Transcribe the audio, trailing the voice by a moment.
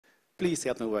Please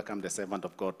help me welcome the servant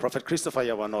of God, Prophet Christopher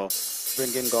Yaw Annor,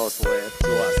 bringing God's word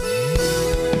to us.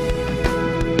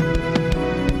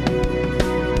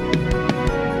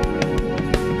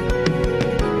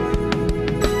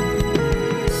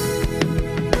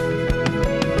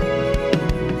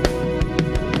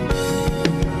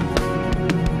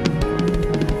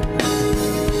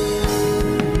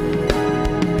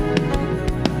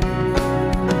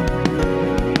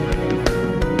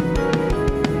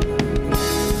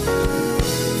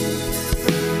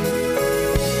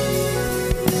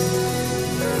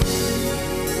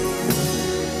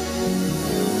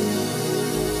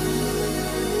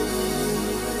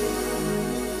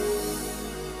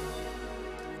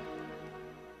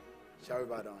 Shall we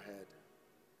bow down head?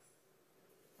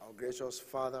 Our gracious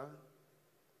Father,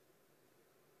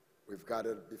 we've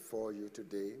gathered before you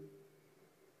today,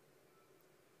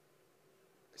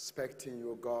 expecting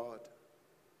you, God,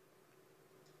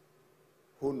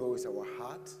 who knows our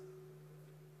heart,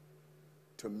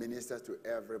 to minister to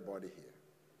everybody here.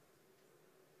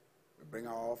 We bring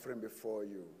our offering before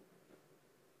you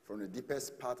from the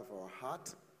deepest part of our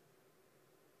heart,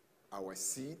 our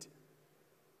seed,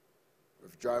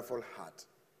 with joyful heart.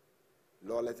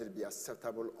 Lord, let it be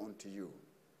acceptable unto you.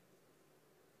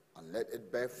 And let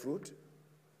it bear fruit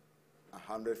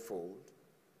 100-fold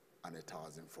and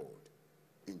 1,000-fold.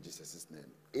 In Jesus' name.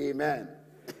 Amen.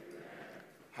 Amen.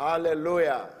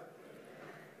 Hallelujah. Amen.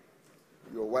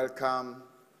 You're welcome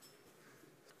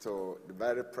to the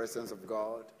very presence of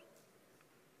God.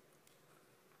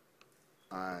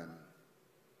 And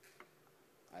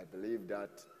I believe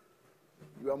that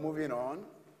you are moving on.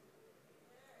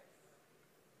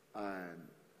 And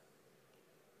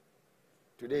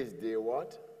today is day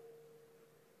what?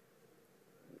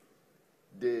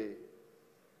 Day.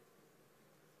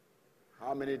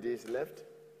 How many days left?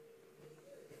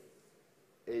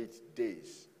 8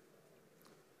 days.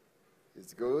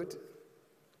 It's good.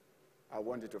 I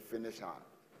want you to finish hard.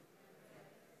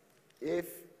 If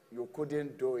you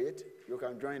couldn't do it, you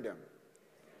can join them.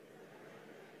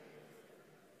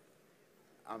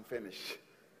 I'm finished.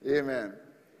 Amen.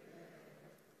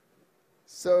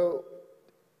 So,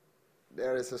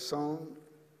 there is a song.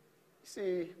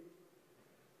 See,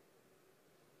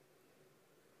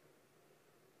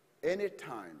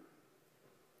 anytime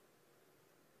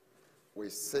we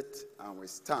sit and we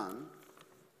stand,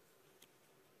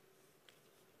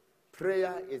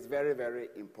 prayer is very, very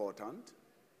important.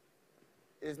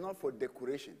 It's not for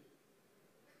decoration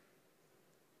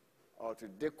or to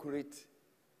decorate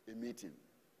a meeting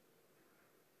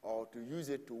or to use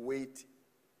it to wait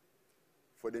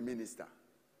for the minister.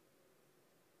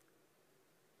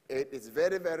 It is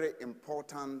very, very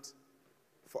important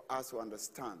for us to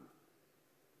understand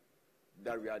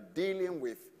that we are dealing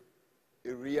with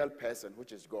a real person,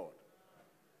 which is God.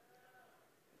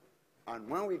 And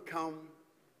when we come,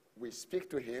 we speak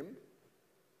to him,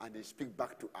 and he speaks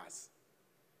back to us.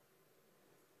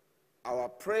 Our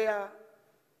prayer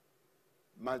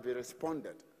must be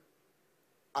responded.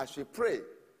 As we pray,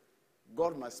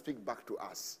 God must speak back to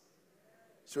us.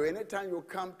 So anytime you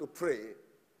come to pray,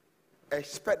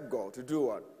 expect God to do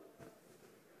what?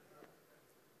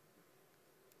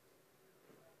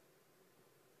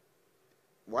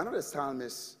 One of the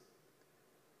psalmists,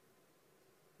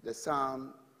 the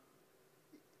psalm,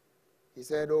 he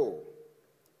said, oh,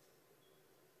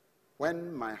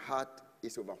 when my heart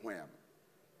is overwhelmed,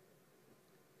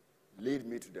 lead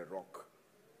me to the rock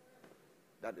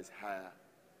that is higher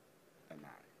than I.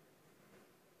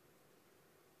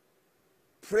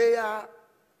 Prayer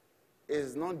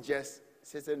is not just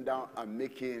sitting down and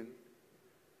making,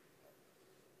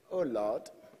 oh Lord,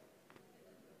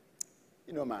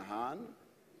 you know my hand,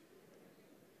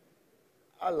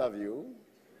 I love you.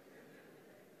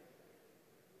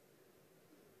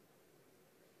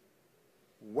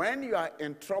 When you are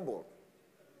in trouble,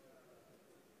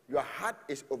 your heart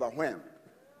is overwhelmed,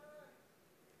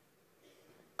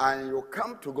 and you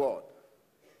come to God,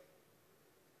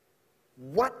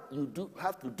 what you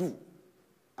have to do,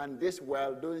 and this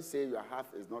world, don't say your heart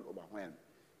is not overwhelmed.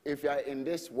 If you are in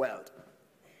this world,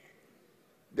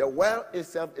 the world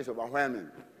itself is overwhelming.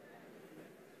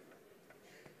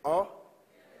 Or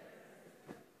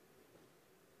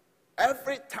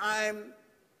every time,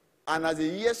 and as the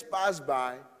years pass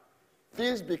by,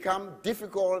 things become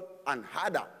difficult and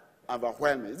harder and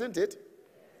overwhelming, isn't it?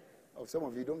 Oh, some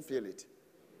of you don't feel it.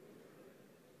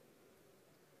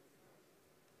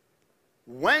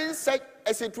 When such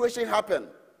a situation happens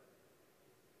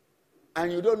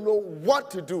and you don't know what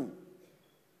to do,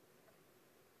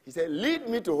 he said, lead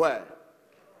me to where?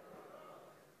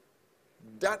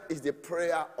 That is the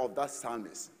prayer of that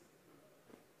psalmist.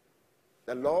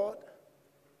 the Lord,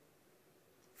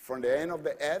 from the end of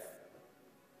the earth,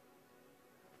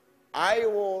 I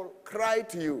will cry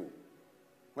to you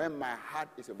when my heart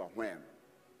is overwhelmed.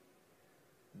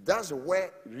 That's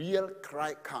where real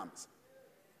cry comes.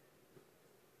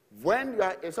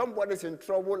 If somebody's in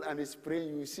trouble and is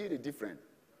praying, you see the difference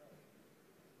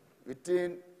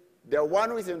between the one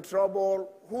who is in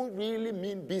trouble, who really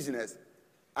mean business,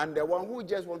 and the one who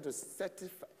just want to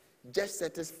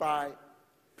satisfy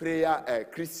prayer. A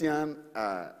Christian,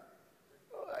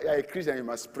 you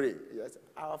must pray. Yes,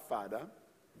 our Father,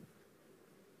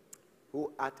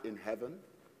 who art in heaven,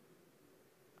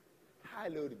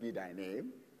 hallowed be thy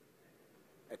name.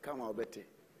 Come on, Betty.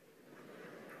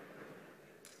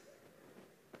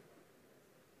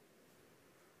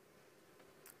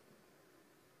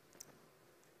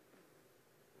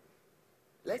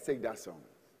 Let's take that song.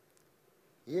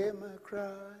 Hear my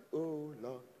cry, oh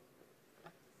Lord.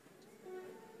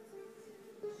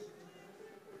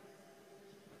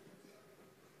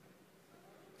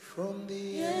 From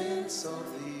the ends of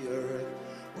the earth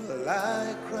will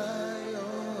I cry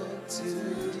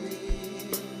unto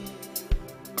thee.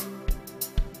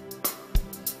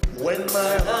 When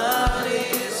my heart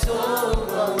is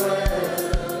overwhelmed,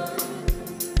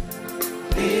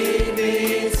 lead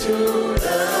me to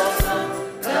the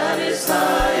rock that is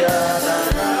higher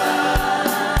than I.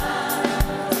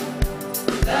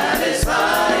 That is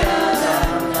higher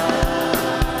than I.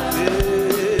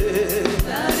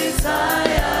 That is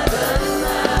higher than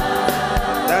I.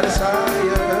 That is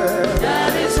higher.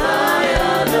 That is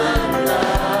higher than I.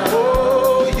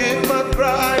 Oh, hear my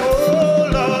cry, oh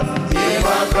Lord. Hear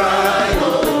my cry, oh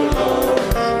Lord.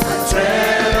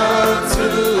 Attend unto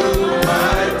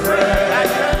my prayer.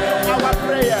 Our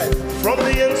prayers. From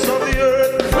the ends of the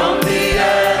earth. From the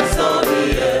ends of the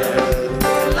earth.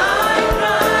 Will I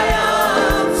cry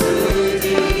unto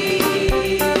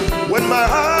thee. When my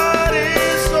heart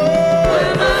is overwhelmed,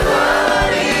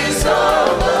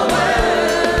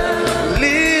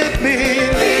 lead me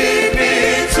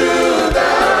to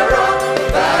the rock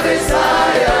that is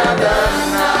higher than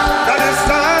I. That is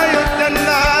higher than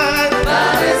I.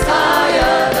 That is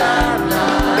higher than I.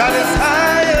 That is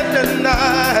higher than I.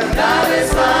 That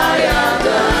is higher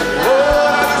than I. Oh,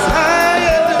 that is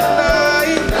higher than I.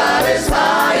 That is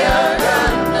higher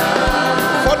than I.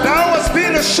 For thou hast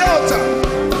been a shelter.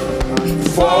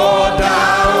 For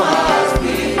thou hast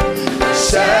been a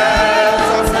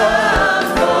shelter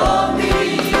for me,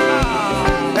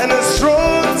 and a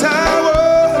strong tower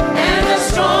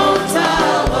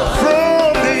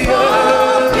from the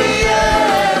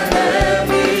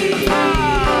enemy.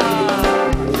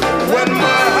 When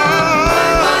my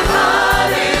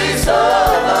heart is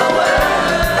overwhelmed,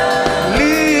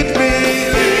 lead me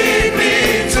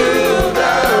to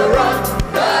the rock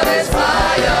that is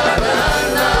higher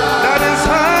than I. That is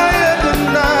higher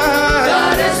than I.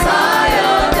 That is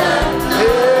higher than I.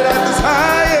 Yeah, that is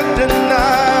higher than I.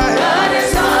 That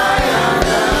is higher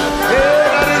than I. Yeah,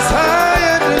 that is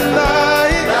higher than I.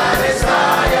 That is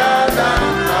higher than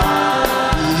I.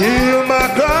 Hear my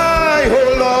cry, oh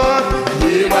Lord.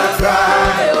 Hear my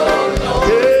cry, oh Lord.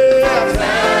 Yeah.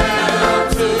 Attend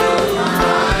unto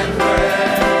my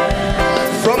prayer.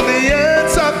 From the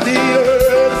ends of the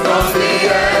earth. From the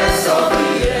ends of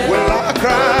the earth. Will I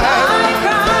cry? I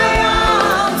cry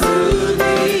unto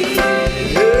thee.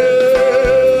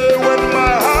 Yeah, when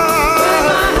my heart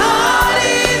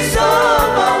is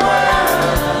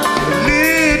overwhelmed,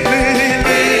 lead me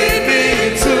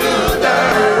to the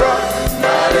rock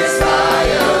that is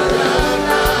higher than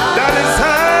I. That is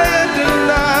higher than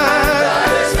I.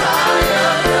 That is higher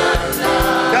than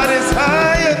I. That is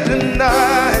higher than I.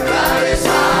 That is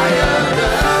higher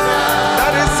than I.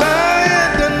 That is higher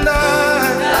than I.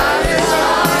 That is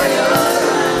higher than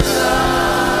I.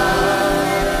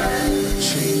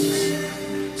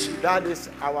 That is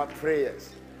our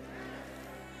prayers.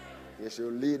 He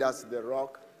should lead us to the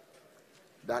rock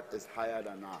that is higher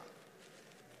than I,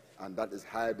 and that is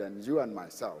higher than you and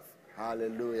myself.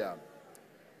 Hallelujah.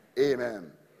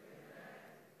 Amen.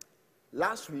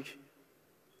 Last week,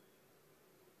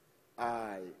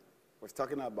 I was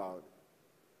talking about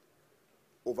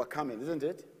overcoming, isn't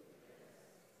it?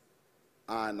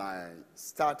 And I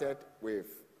started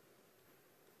with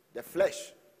the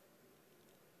flesh.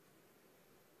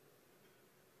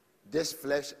 This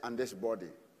flesh and this body.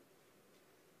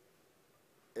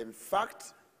 In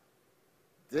fact,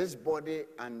 this body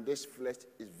and this flesh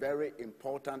is very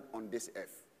important on this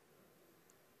earth.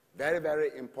 Very,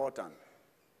 very important.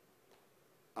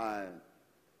 And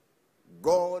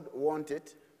God wants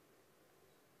it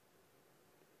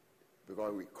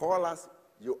because we call us,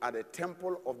 you are the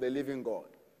temple of the living God.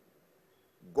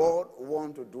 God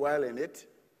wants to dwell in it.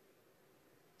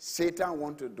 Satan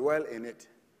wants to dwell in it.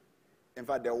 In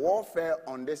fact, the warfare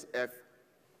on this earth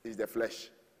is the flesh.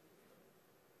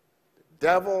 The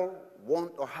devil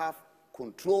wants to have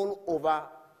control over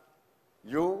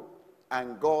you,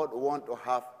 and God wants to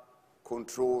have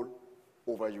control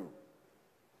over you.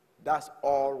 That's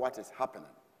all what is happening.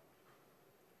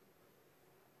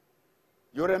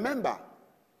 You remember,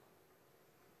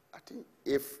 I think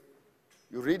if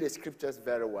you read the scriptures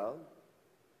very well,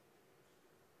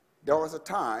 there was a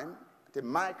time that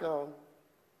Michael,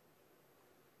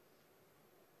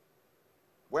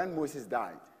 when Moses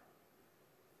died,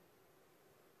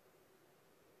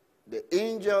 the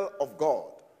angel of God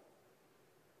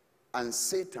and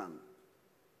Satan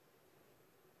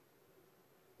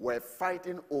were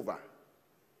fighting over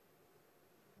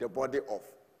the body of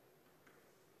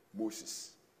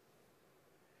Moses.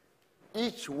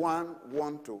 Each one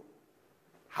want to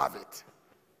have it.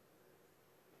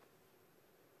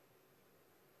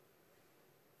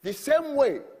 The same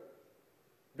way,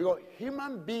 because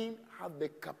human beings have the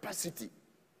capacity,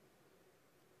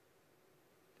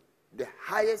 the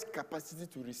highest capacity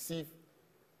to receive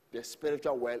the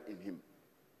spiritual well in him.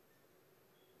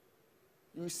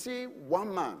 You see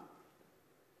one man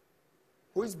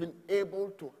who has been able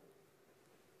to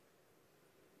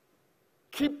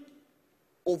keep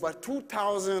over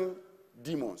 2,000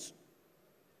 demons.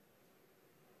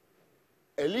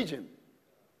 A legion.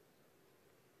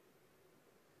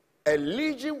 A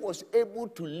legion was able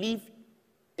to live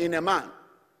in a man.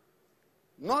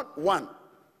 Not one.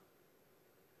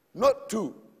 Not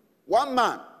two. One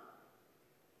man.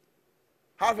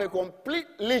 Have a complete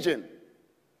legion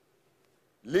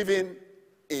living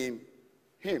in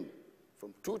him.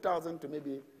 From 2,000 to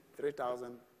maybe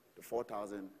 3,000 to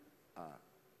 4,000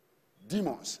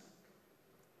 demons.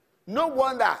 No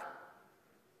wonder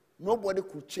nobody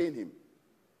could chain him.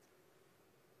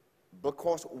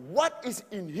 Because what is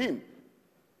in him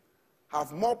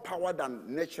have more power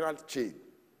than natural chain.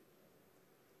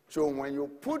 So when you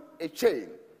put a chain,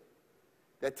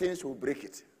 the things will break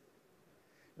it.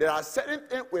 There are certain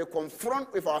things we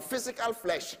confront with our physical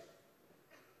flesh.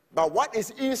 But what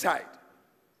is inside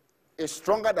is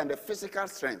stronger than the physical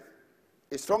strength.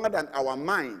 It's stronger than our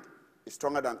mind. It's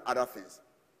stronger than other things.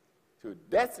 So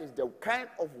that is the kind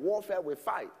of warfare we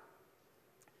fight.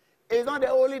 It's not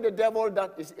only the devil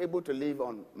that is able to live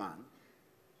on man.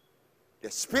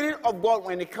 The Spirit of God,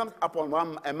 when it comes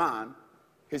upon a man,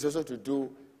 he's also to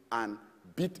do and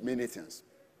beat many things.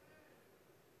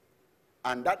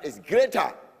 And that is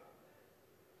greater.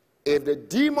 If the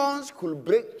demons could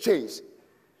break chains,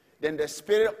 then the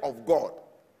Spirit of God,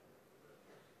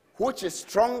 which is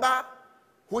stronger,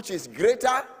 which is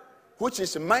greater, which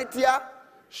is mightier,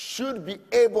 should be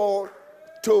able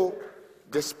to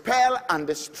dispel and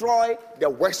destroy the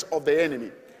works of the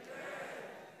enemy.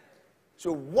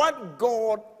 So what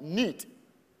God needs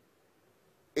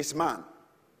is man.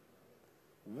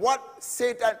 What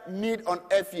Satan needs on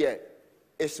earth here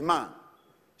is man.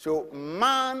 So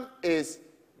man is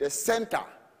the center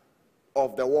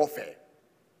of the warfare.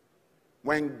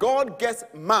 When God gets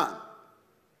man,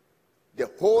 the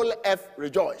whole earth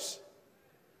rejoices.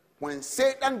 When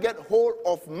Satan gets hold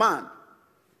of man,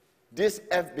 this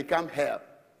earth becomes hell.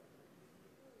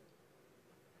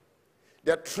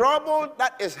 The trouble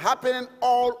that is happening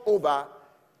all over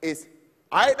is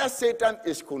either Satan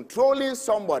is controlling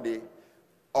somebody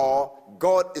or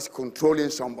God is controlling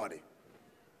somebody.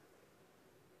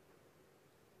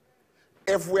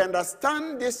 If we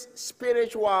understand this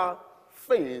spiritual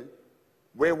thing,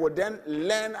 we will then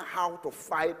learn how to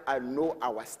fight and know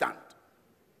our stand.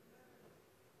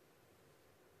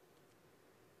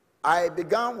 I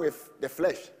began with the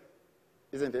flesh,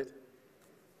 isn't it?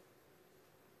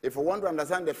 If we want to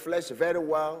understand the flesh very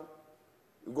well,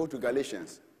 you go to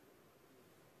Galatians.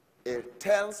 It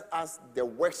tells us the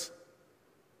works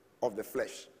of the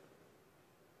flesh,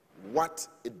 what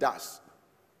it does.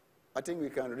 I think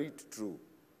we can read through.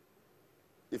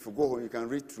 If you go home, you can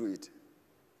read through it.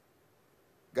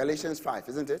 Galatians 5,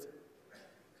 isn't it?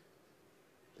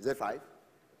 Is it 5?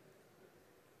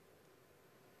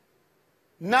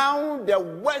 Now the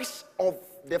works of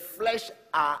the flesh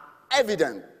are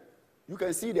evident. You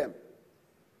can see them.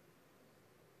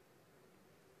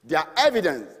 They are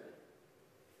evident.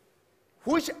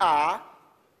 Which are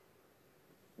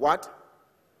what?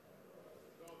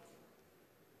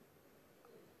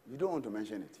 You don't want to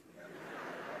mention it.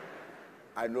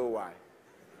 I know why.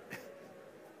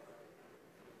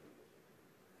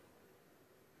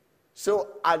 So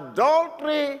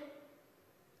adultery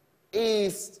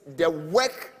is the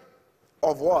work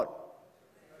of what?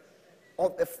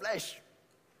 Of the flesh.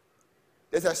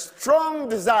 There's a strong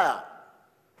desire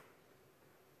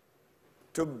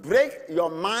to break your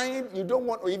mind. You don't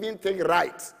want to even think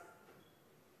right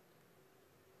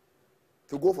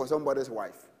to go for somebody's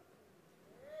wife,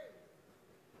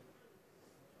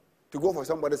 to go for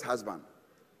somebody's husband.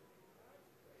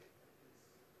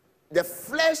 The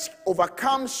flesh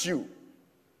overcomes you.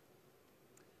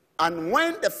 And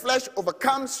when the flesh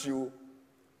overcomes you,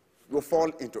 you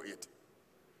fall into it.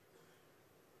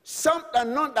 Some are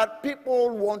not that people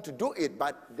want to do it,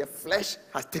 but the flesh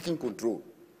has taken control.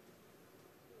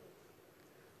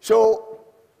 So,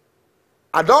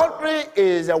 adultery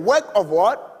is a work of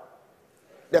what?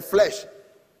 The flesh.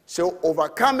 So,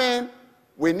 overcoming,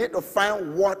 we need to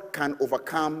find what can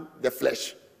overcome the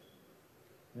flesh.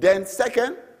 Then,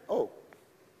 second,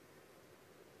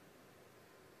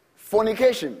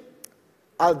 fornication.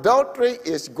 Adultery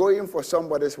is going for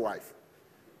somebody's wife.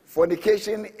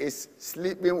 Fornication is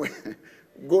sleeping with,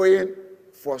 going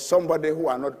for somebody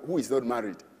who is not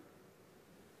married.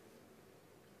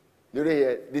 You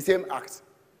hear the same act,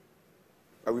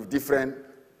 but with different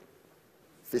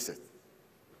faces.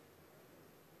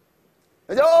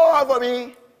 They say, "Oh, for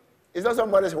me, it's not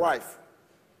somebody's wife."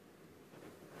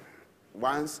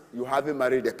 Once you haven't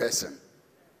married a person,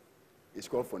 it's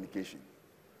called fornication.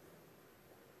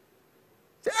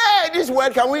 Say, "Hey, this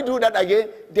word, can we do that again?"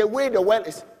 The way the world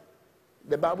is,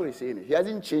 the Bible is saying it. He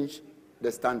hasn't changed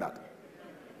the standard.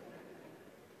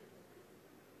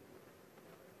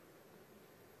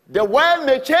 The world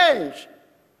may change.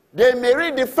 They may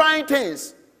redefine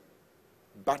things.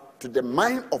 But to the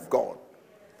mind of God,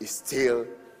 it's still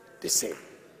the same.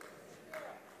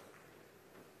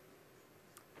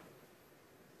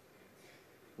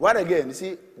 What again? You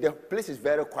see, the place is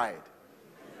very quiet.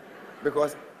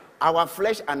 Because our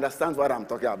flesh understands what I'm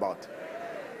talking about.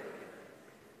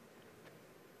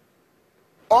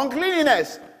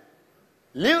 Uncleanness,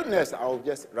 lewdness, I'll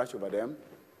just rush over them.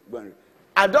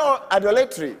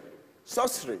 Idolatry,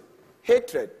 sorcery,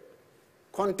 hatred,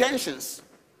 contentions,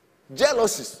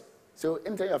 jealousies. So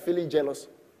anytime you're feeling jealous,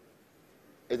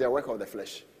 it's a work of the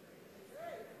flesh.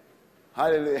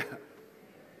 Hallelujah.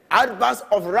 Outbursts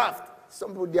of wrath.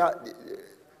 Some people, they are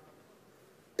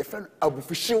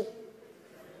official.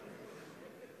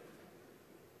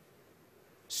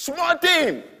 Small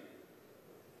thing.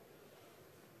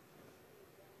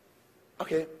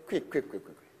 Okay, quick.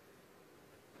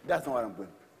 That's not what I'm doing.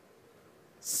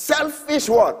 Selfish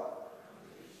what?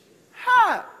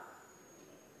 Ha!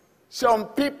 Some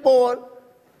people,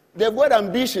 they've got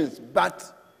ambitions, but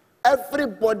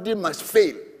everybody must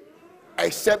fail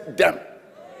except them.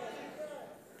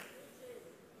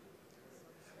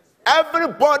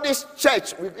 Everybody's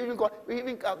church, we even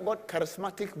got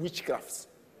charismatic witchcrafts.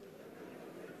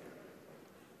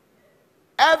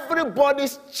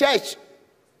 Everybody's church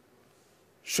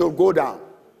should go down,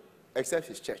 except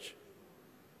his church.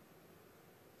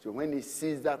 So when he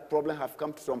sees that problem have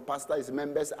come to some pastor, his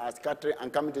members are scattering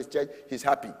and coming to his church, he's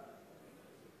happy.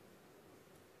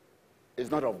 It's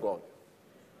not of God.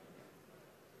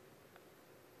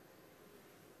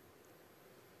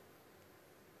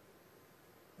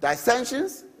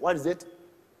 Dissensions, what is it?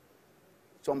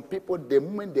 Some people, the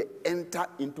moment they enter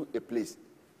into a place,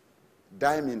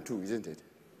 dime in two, isn't it?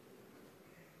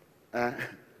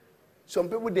 Some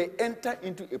people, they enter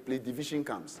into a place, division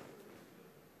comes.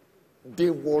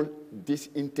 They will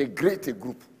disintegrate a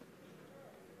group.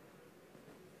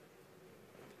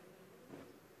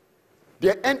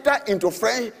 They enter into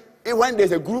friends. When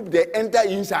there's a group, they enter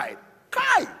inside.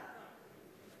 Kai!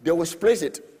 They will split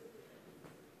it.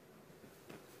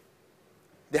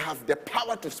 They have the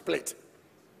power to split.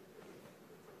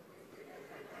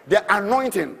 The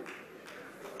anointing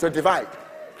to divide.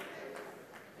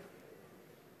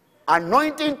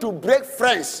 Anointing to break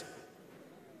friends.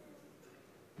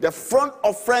 The front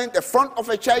of friends, the front of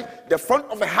a church, the front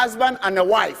of a husband and a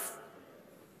wife.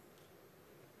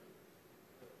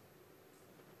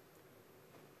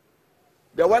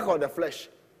 The work of the flesh.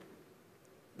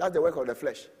 That's the work of the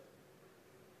flesh.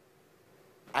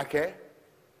 Okay?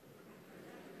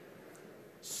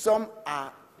 Some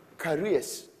are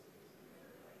careers.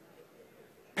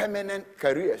 Permanent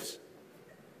careers.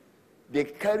 They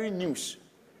carry news.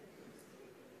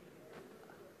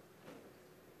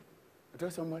 I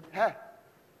tell someone, hey,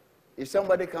 if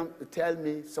somebody comes to tell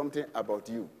me something about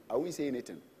you, I won't say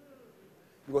anything.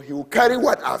 Because he will carry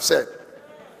what I've said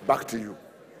back to you.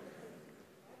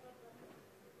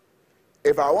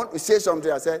 If I want to say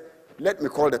something, I said, let me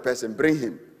call the person, bring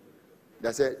him.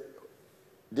 They said,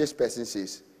 this person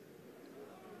says,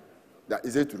 that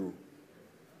is it true?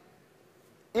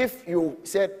 If you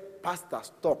said, Pastor,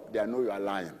 stop, they know you are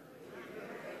lying.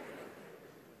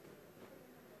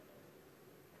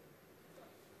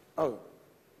 Oh.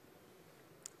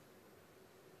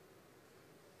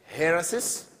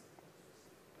 Heresies.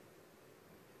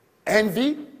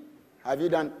 Envy. Have you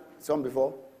done some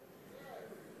before?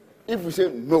 If you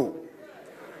say no,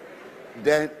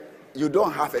 then you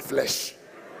don't have a flesh.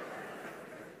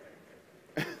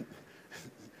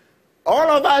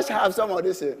 All of us have some of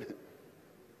this.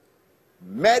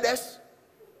 Murders.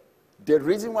 The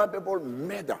reason why people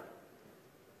murder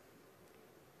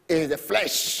is the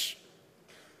flesh.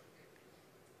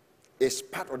 It's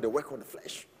part of the work of the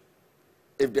flesh.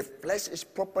 If the flesh is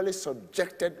properly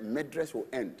subjected, murderers will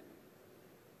end.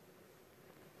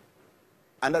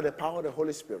 Under the power of the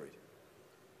Holy Spirit.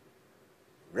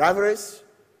 Revelries.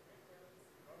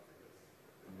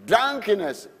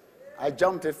 Drunkenness. I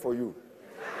jumped it for you.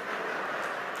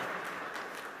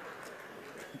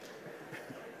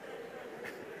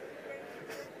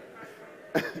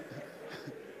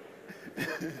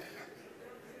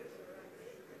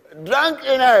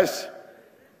 Drunkenness.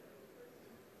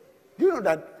 You know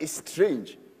that it's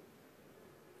strange.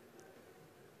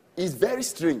 It's very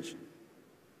strange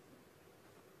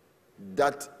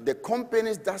that the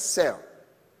companies that sell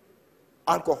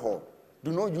alcohol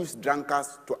do not use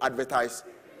drunkards to advertise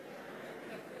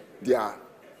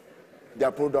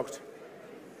their product.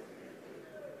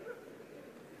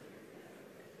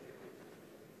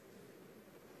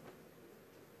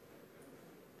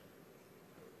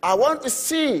 I want to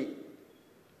see.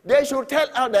 They should tell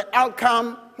us the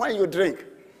outcome when you drink.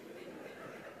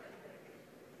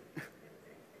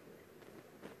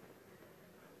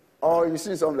 Or you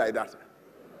see something like that.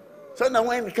 So now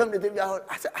when we come to the TV,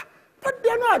 I say, but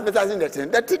they're not advertising the thing.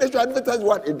 The thing they should advertise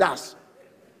what it does.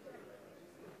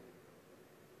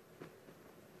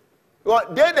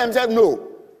 Well, they themselves know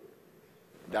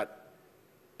that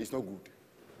it's not good.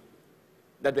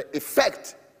 That the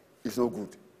effect is not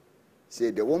good. Say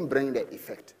they won't bring the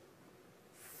effect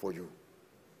for you.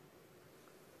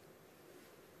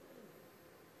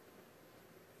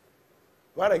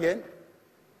 What again?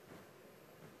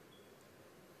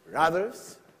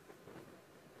 Brothers.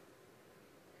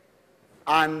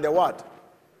 And the what?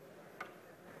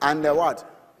 And the what?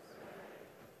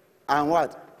 And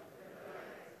what?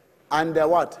 And the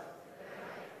what?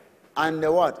 And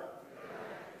the what?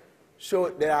 So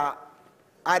there are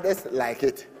others like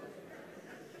it.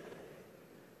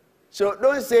 So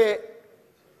don't say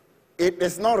it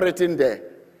is not written there.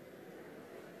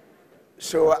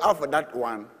 So after that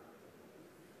one,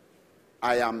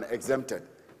 I am exempted.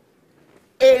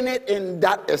 Anything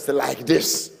that is like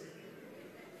this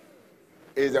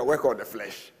is a work of the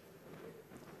flesh.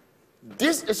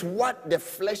 This is what the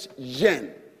flesh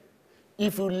yearns.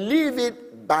 If you leave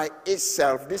it by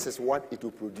itself, this is what it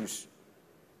will produce.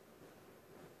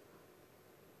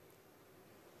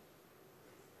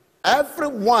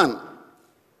 Everyone,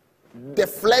 the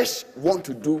flesh want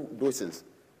to do those things.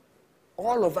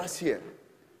 All of us here,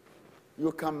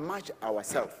 you can match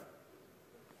ourselves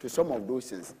to some of those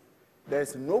things.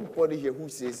 There's nobody here who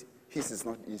says his is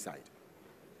not inside,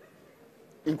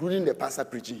 including the pastor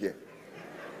preaching here.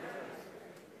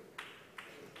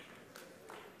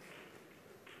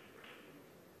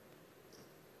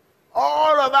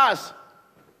 All of us.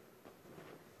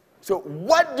 So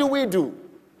what do we do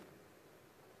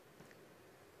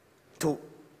to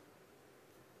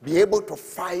be able to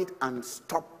fight and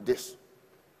stop this?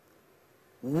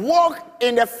 Walk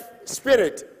in the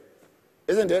Spirit,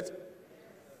 isn't it?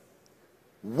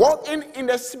 Walking in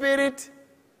the Spirit,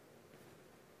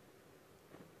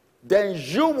 then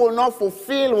you will not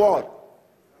fulfill what?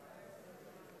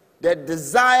 The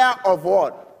desire of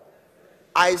what?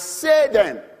 I say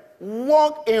then,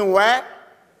 walk in where?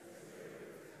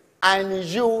 And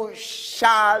you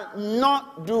shall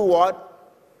not do what?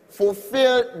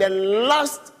 Fulfill the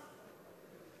lust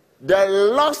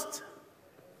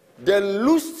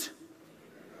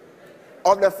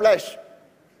of the flesh.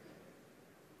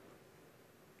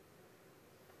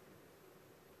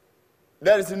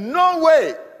 There is no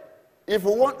way, if you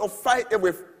want to fight it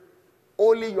with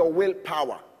only your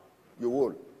willpower, you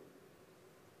will.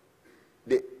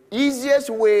 The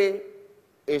easiest way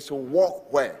is to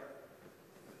walk where?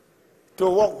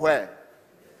 To walk where?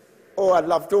 Oh, I'd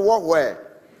love to walk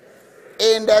where?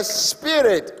 In the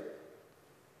Spirit.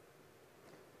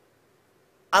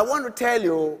 I want to tell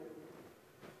you,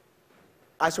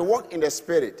 as you walk in the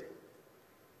Spirit,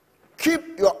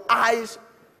 keep your eyes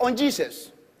on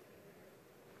Jesus.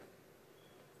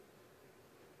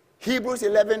 Hebrews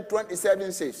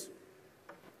 11:27 says,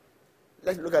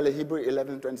 let's look at the Hebrew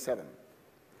 11:27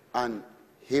 and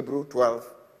Hebrew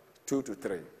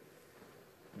 12:2-3.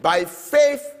 By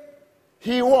faith,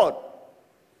 he what?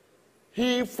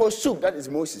 he forsook, that is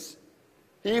Moses,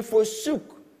 he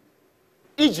forsook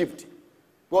Egypt.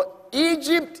 But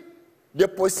Egypt, the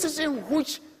position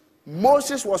which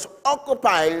Moses was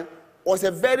occupying, was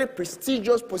a very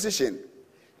prestigious position.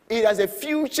 It has a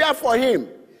future for him.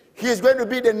 He is going to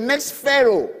be the next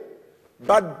Pharaoh.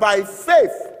 But by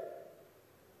faith,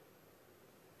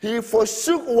 he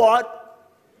forsook what?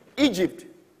 Egypt,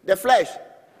 the flesh,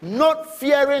 not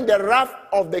fearing the wrath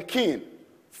of the king,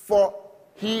 for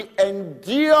he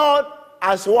endured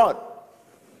as what?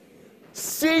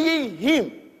 Seeing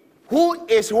him who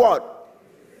is what?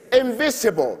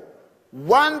 Invisible.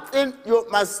 One thing you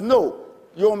must know,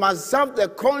 you must have the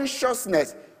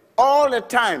consciousness all the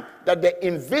time that the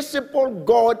invisible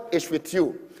God is with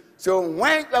you. So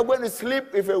when you are going to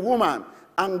sleep with a woman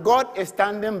and God is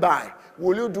standing by,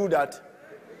 will you do that?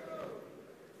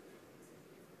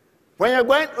 When you're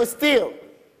going to steal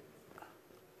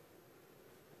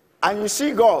and you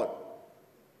see God,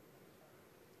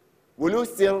 will you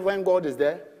steal when God is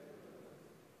there?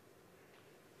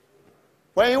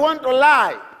 When you want to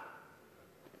lie,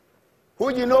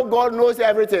 who do you know God knows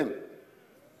everything?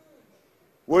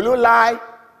 Will you lie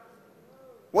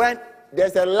when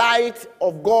there's a light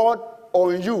of God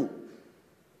on you?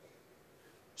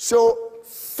 So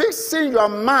fixing your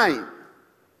mind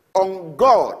on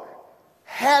God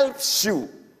helps you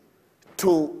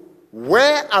to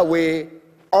wear away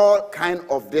all kind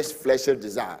of this fleshly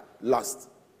desire, lust.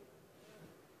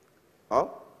 Huh?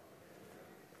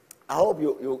 I hope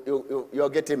you're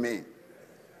getting me.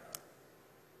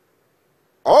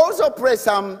 Also pray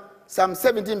Psalm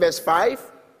 17 verse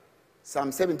 5.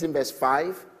 Psalm 17 verse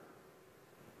 5.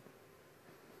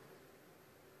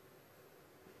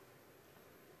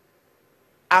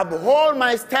 Uphold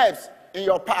my steps in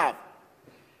your path,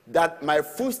 that my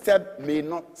footstep may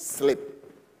not slip.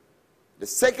 The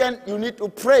second, you need to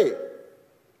pray.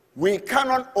 We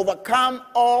cannot overcome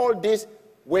all this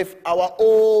with our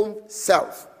own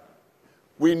self.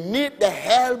 We need the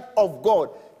help of God.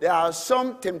 There are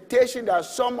some temptations, there are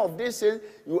some of these things,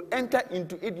 you enter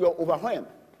into it, you're overwhelmed.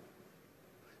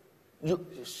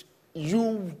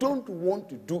 You don't want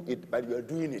to do it, but you are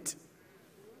doing it.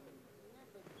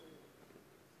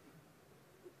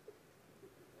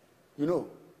 You know,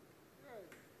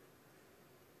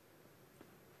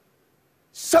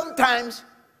 sometimes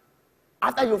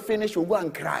after you finish, you go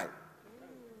and cry.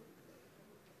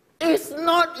 It's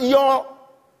not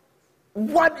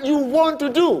what you want to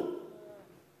do.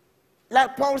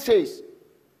 Like Paul says,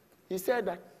 he said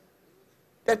that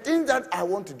the things that I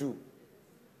want to do,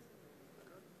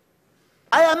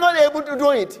 I am not able to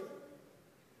do it.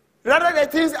 Rather, the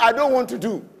things I don't want to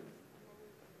do,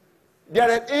 there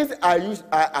are things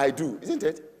I do, isn't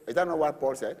it? Is that not what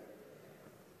Paul said?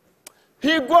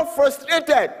 He got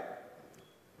frustrated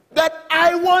that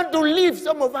I want to live.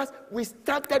 Some of us, we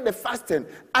started the fasting.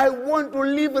 I want to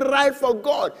live right for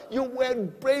God. You were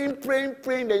praying,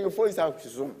 then you fall yourself.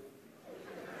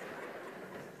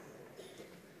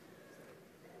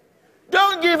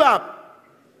 Don't give up.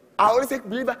 I always say,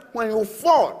 believer, when you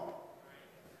fall,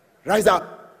 rise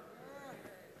up.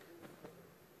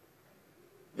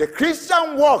 The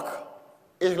Christian walk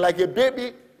is like a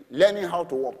baby learning how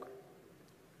to walk.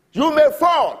 You may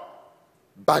fall,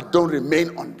 but don't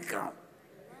remain on the ground.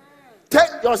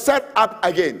 Take yourself up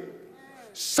again.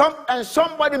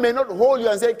 Somebody may not hold you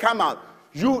and say, come out.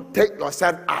 You take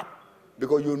yourself up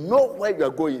because you know where you are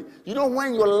going. You know,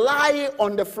 when you lie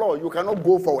on the floor, you cannot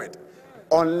go forward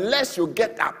unless you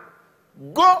get up.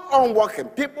 Go on walking.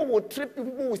 People will trip,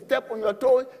 people will step on your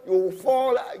toes, you will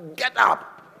fall, get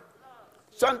up.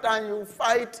 Sometimes you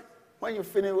fight when you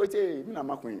finish.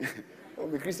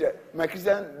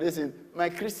 My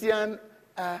Christian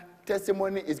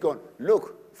testimony is gone.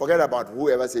 Look, forget about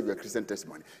whoever said your Christian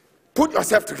testimony. Put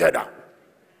yourself together.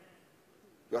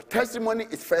 Your testimony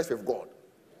is first with God,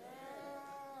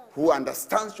 who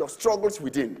understands your struggles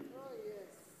within.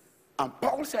 And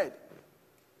Paul said,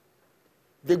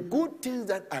 the good things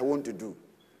that I want to do,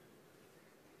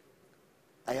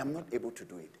 I am not able to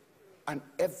do it. And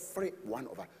every one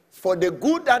of us, for the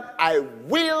good that I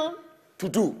will to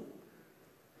do.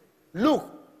 Look,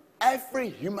 every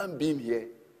human being here,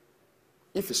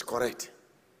 if it's correct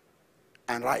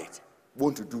and right,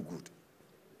 want to do good.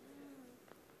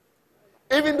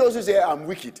 Even those who say I'm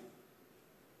wicked,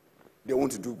 they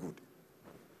want to do good.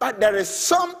 But there is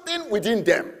something within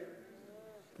them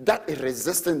that is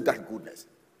resisting that goodness.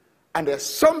 And there's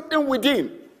something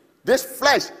within this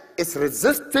flesh is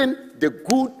resisting the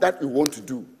good that you want to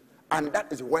do. And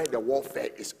that is where the warfare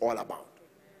is all about.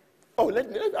 Oh,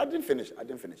 I didn't finish.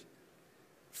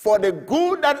 For the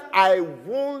good that I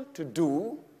want to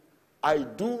do, I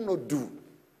do not do.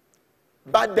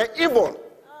 But the evil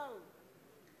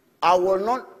I will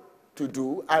not to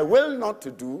do, I will not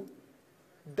to do,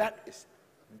 that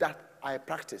I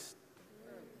practice.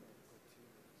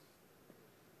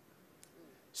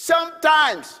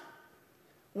 Sometimes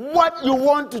what you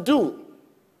want to do,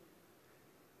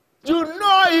 you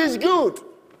know is good.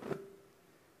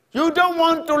 You don't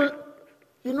want to,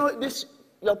 this,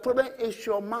 your problem is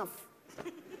your mouth.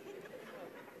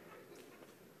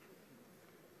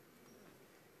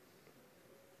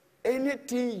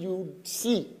 Anything you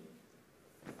see,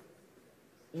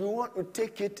 you want to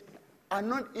take it and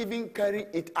not even carry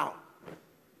it out.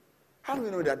 How do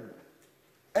you know that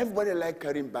everybody likes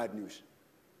carrying bad news?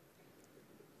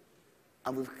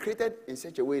 And we've created in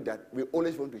such a way that we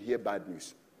always want to hear bad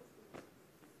news.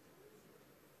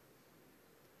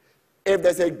 If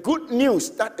there's a good news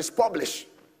that is published,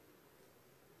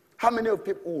 how many of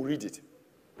people will read it?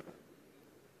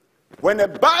 When a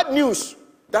bad news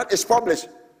that is published,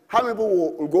 how many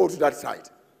people will go to that side?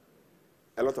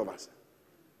 A lot of us.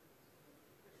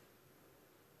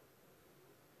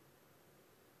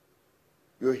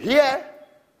 You hear,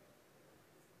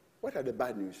 what are the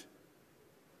bad news?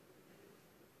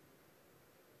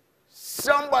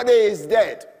 Somebody is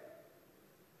dead.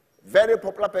 Very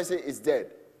popular person is dead.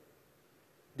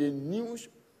 The news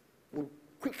will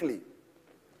quickly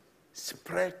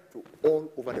spread to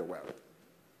all over the world.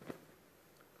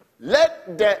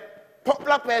 Let the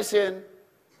popular person,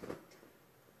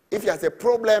 if he has a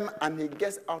problem and he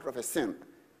gets out of a sin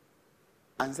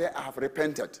and say, I have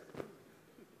repented,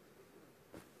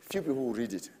 few people will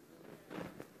read it.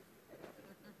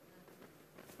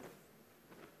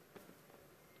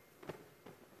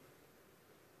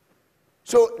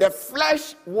 So the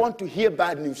flesh want to hear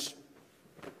bad news.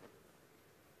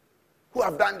 Who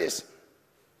have done this?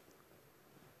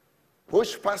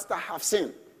 Which pastor have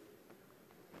sinned?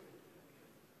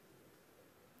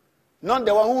 Not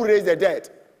the one who raised the dead.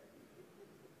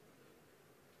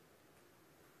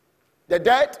 The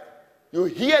dead, you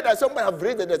hear that somebody have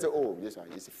raised the dead, say, oh, this one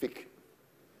is fake.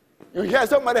 You hear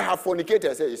somebody have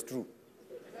fornicated, say it's true.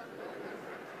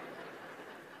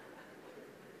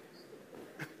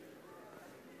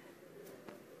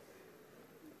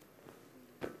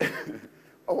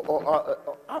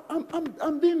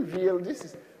 I'm being real.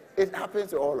 It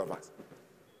happens to all of us.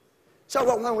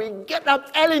 So when we get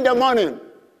up early in the morning,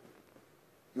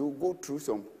 you go through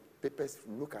some papers,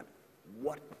 look at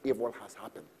what evil has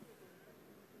happened.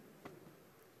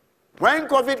 When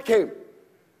COVID came,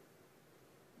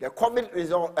 the COVID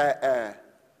result,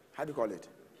 how do you call it?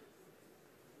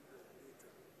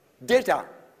 Data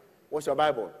was your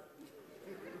Bible.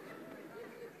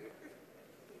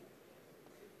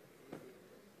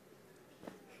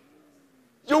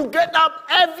 You get up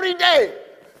every day.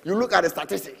 You look at the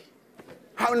statistic.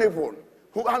 How many people?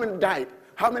 How many died?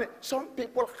 How many? Some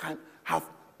people can have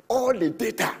all the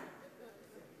data.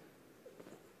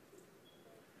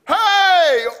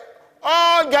 Hey,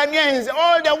 all Ghanaians,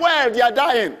 all the world, they are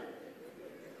dying.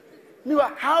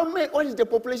 How many? What is the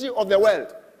population of the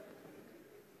world?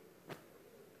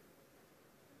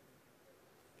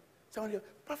 Somebody,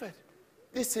 prophet,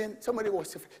 listen. Somebody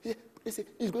was. Listen,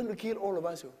 he's going to kill all of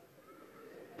us.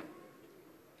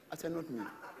 I said, not me.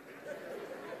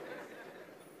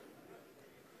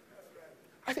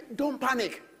 I said, don't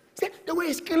panic. He said, the way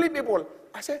he's killing people.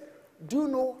 I said, do you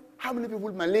know how many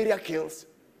people malaria kills?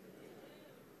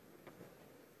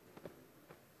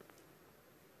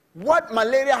 What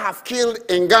malaria have killed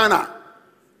in Ghana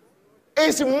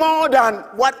is more than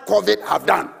what COVID have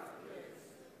done.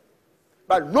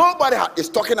 But nobody is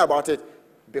talking about it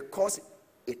because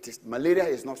malaria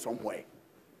is not somewhere.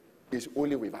 It's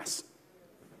only with us.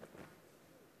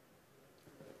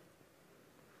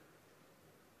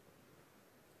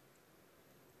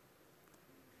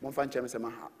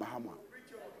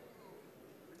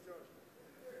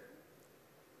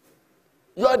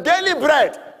 Your daily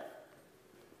bread,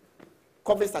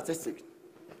 COVID statistic.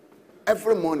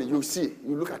 Every morning you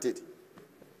look at it.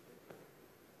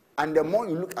 And the more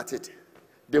you look at it,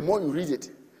 the more you read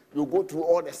it. You go through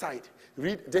all the side,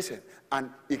 read this, and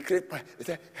it creates,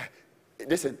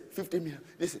 listen, 50 million,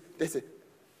 listen.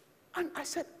 And I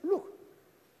said, look,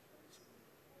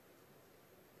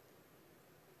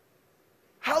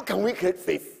 how can we create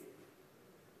faith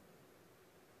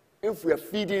if we are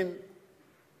feeding?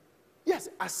 Yes,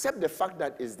 accept the fact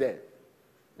that it's there.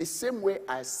 The same way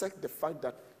I accept the fact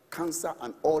that cancer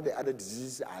and all the other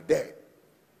diseases are there.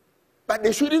 But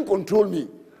they shouldn't control me.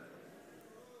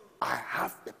 I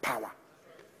have the power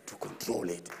to control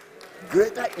it.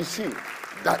 Greater is he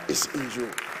that is in you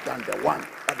than the one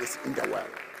that is in the world.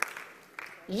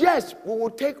 yes, we will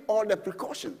take all the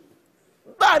precautions.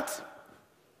 But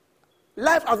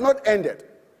life has not ended.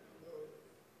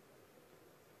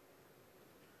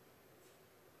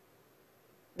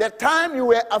 The time you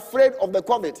were afraid of the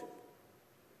COVID,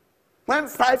 when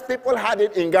 5 people had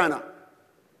it in Ghana,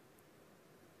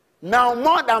 now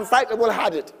more than 5 people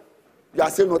had it, you are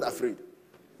still not afraid.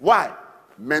 Why?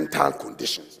 Mental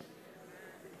conditions.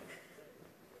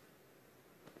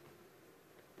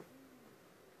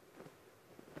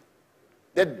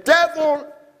 The devil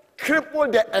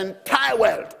crippled the entire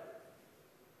world.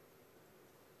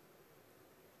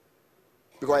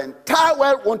 Because the entire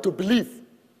world want to believe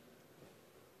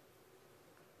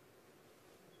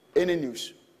any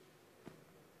news.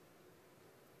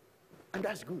 And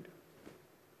that's good.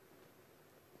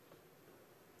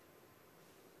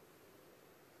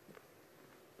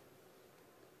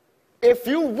 If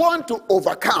you want to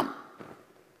overcome,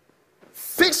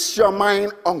 fix your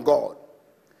mind on God.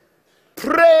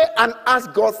 Pray and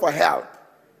ask God for help.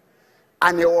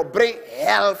 And He will bring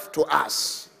help to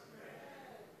us.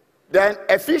 Then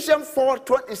Ephesians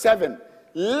 4:27,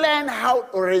 learn how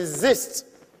to resist.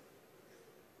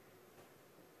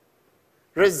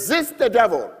 Resist the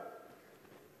devil.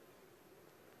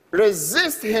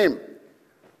 Resist him.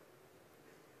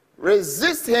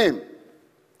 Resist him.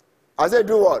 I said,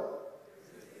 do what?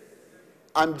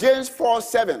 And James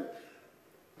 4:7.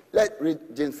 Let's read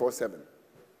James 4:7.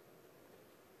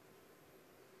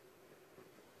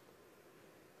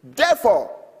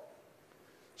 Therefore,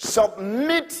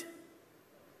 submit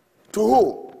to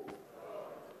who?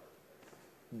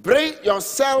 Bring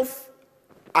yourself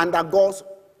under God's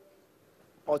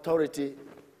authority.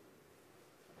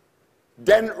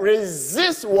 Then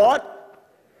resist what?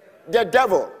 The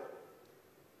devil,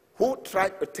 who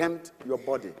tried to tempt your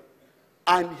body.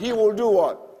 And he will do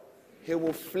what? He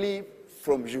will flee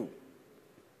from you.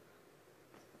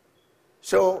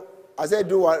 So, I said,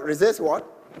 do what? Resist what?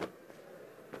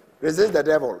 Resist the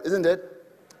devil, isn't it?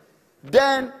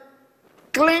 Then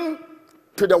cling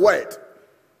to the word.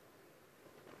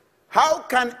 How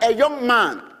can a young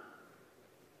man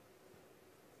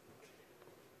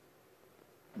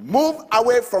move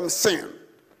away from sin?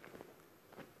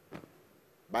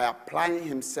 By applying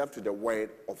himself to the word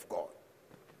of God.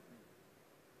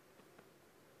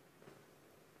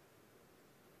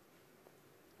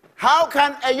 How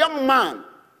can a young man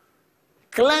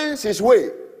cleanse his way?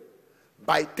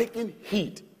 By taking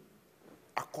heed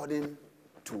according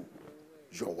to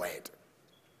your word.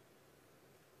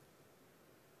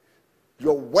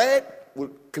 Your word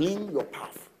will clean your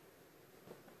path.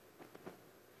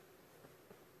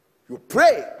 You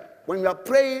pray. When you are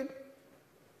praying,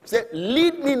 say,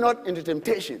 lead me not into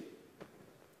temptation.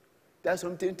 There's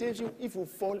some temptation, if you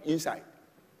fall inside,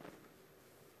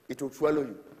 it will swallow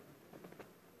you.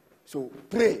 So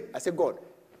pray. I say, God,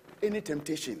 any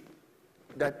temptation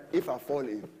that if I fall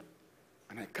in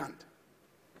and I can't,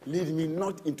 lead me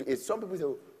not into it. Some people say,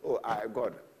 oh,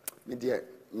 God, me dear,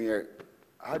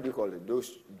 how do you call it?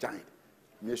 Those giants.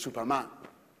 Me Superman.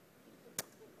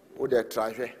 Oh, they're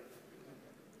treasure.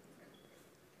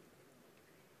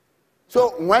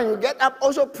 So when you get up,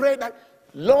 also pray that,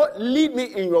 Lord, lead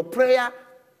me in your prayer.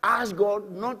 Ask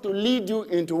God not to lead you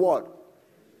into what?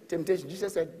 Temptation.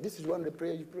 Jesus said, this is one of the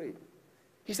prayers you pray.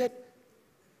 He said,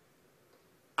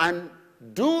 and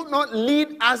do not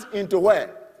lead us into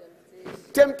where?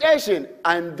 Temptation.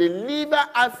 And deliver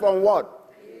us from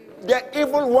what? The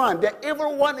evil one. The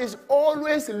evil one is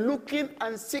always looking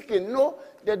and seeking. No,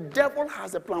 the devil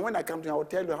has a plan. When I come to him, I will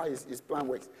tell you how his plan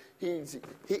works.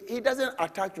 He doesn't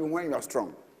attack you when you are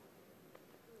strong.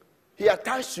 He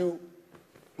attacks you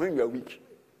when you are weak.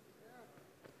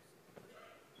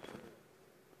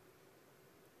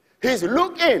 He's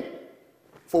looking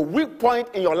for weak point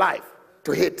in your life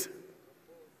to hit.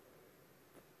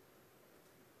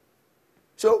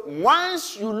 So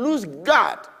once you lose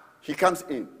God, he comes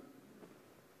in.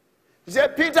 He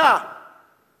said, Peter,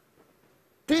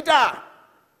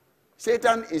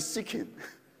 Satan is seeking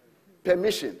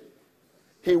permission.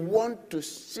 He wants to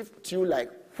sift you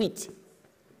like wheat.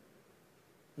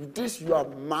 This your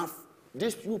mouth.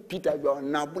 This you, Peter, your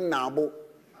nabu.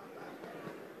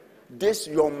 This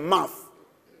your mouth.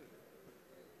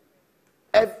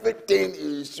 Everything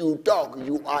is you talk.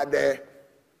 You are the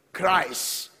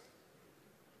Christ,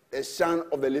 the Son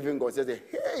of the living God. Says,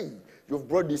 hey, you've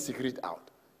brought this secret out.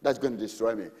 That's going to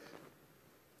destroy me.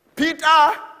 Peter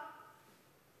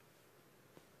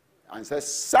and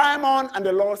says, Simon, and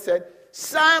the Lord said,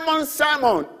 Simon,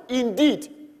 Simon,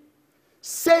 indeed,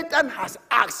 Satan has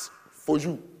asked for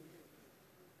you.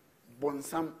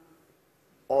 Bonsam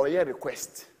or your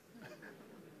request.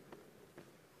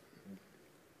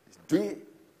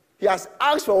 He has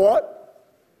asked for what?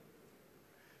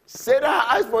 Satan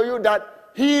has asked for you that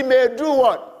he may do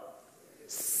what?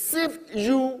 Sift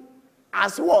you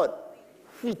as what?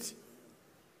 Wheat.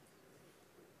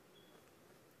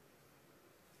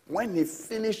 When he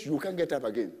finishes, you can't get up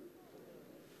again.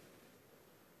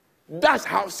 That's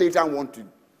how Satan wants to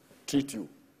treat you.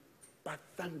 But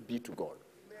thanks be to God.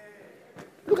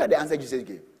 Look at the answer Jesus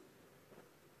gave.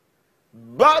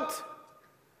 But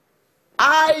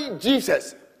I,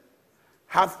 Jesus,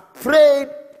 have prayed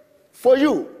for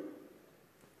you.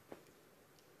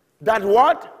 That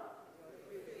what?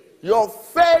 Your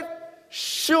faith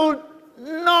should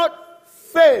not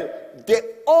fail.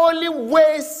 The only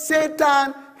way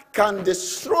Satan can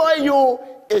destroy you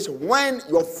is when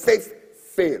your faith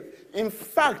fails. In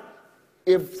fact,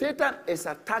 if Satan is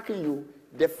attacking you,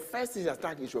 the first thing he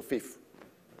attacks is your faith.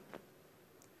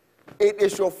 It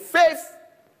is your faith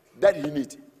that he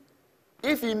needs.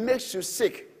 If he makes you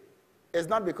sick, it's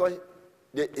not because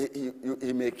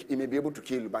he may be able to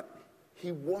kill you, but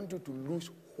he wants you to lose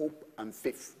hope and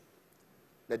faith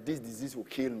that this disease will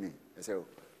kill me. I say, oh,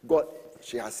 God,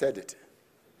 she has said it.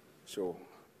 So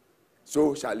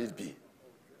shall it be.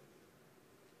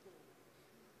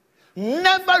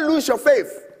 Never lose your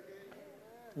faith.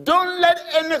 Don't let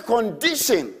any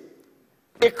condition,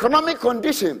 economic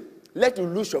condition, let you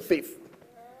lose your faith.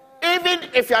 Even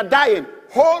if you are dying,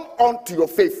 hold on to your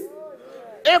faith.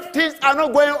 If things are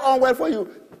not going on well for you,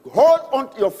 hold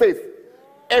on to your faith.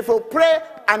 If you pray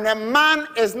and a man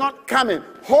is not coming,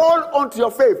 hold on to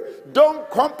your faith. Don't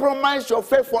compromise your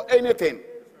faith for anything.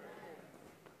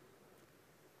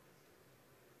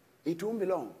 It won't be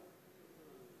long.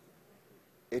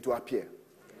 It will appear.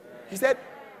 He said,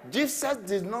 Jesus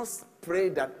did not pray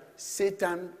that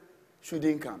Satan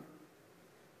shouldn't come.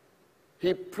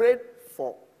 He prayed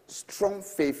for strong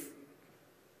faith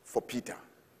for Peter.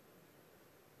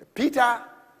 Peter,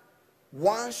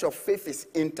 once your faith is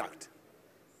intact,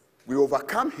 we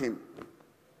overcome him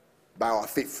by our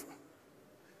faith.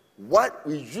 What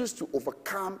we use to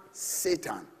overcome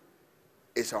Satan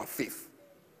is our faith.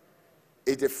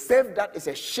 It's a faith that is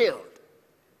a shield.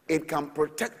 It can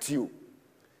protect you.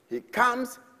 He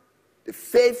comes, the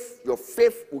faith, your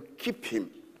faith will keep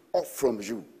him off from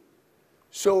you.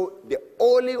 So the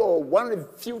only or one of the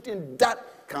few things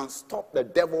that can stop the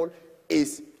devil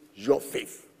is your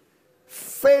faith.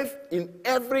 Faith in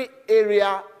every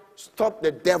area stop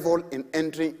the devil in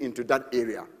entering into that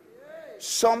area.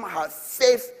 Some have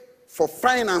faith for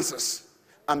finances,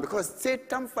 and because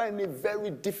Satan finds it very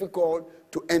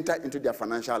difficult to enter into their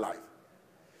financial life.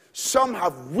 Some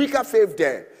have weaker faith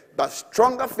there, but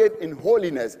stronger faith in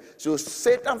holiness. So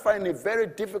Satan finds it very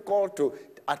difficult to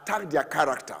attack their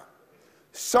character.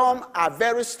 Some are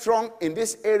very strong in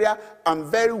this area and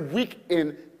very weak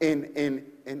in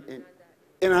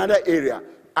another area.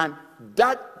 And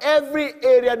that every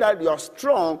area that you are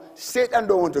strong, Satan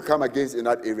don't want to come against in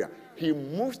that area. He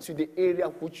moves to the area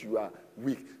which you are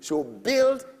weak. So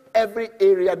build every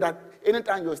area that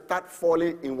anytime you start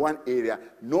falling in one area,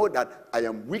 know that I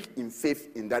am weak in faith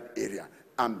in that area.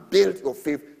 And build your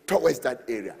faith towards that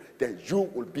area. Then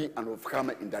you will be an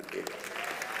overcomer in that area.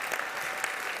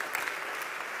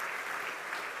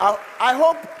 I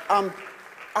hope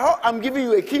I'm giving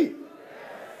you a key.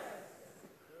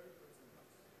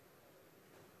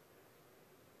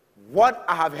 What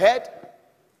I have heard,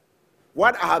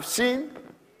 what I have seen,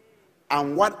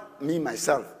 and what me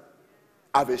myself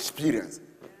have experienced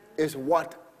is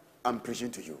what I'm preaching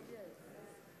to you.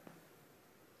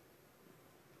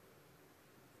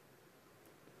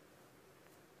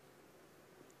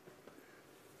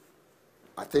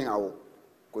 I think I will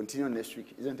continue next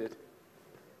week, isn't it?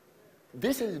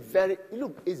 This is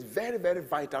it's very, very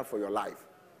vital for your life.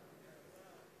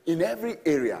 In every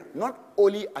area, not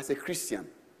only as a Christian,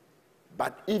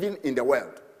 but even in the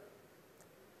world.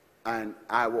 And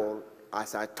I will,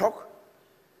 as I talk,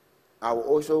 I will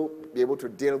also be able to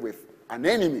deal with an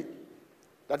enemy.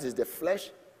 That is the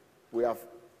flesh. We have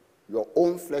your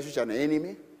own flesh, which is an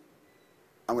enemy.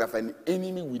 And we have an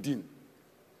enemy within.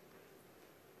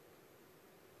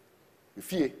 You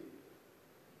fear.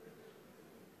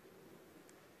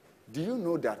 Do you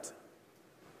know that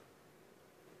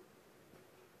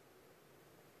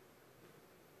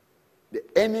the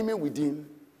enemy within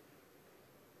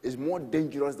is more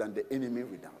dangerous than the enemy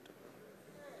without?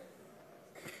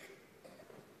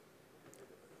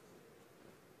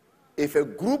 If a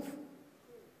group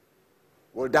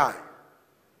will die,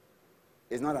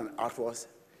 it's not an outforce.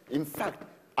 In fact,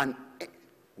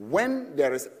 when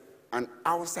there is an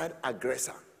outside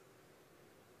aggressor,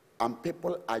 and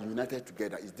people are united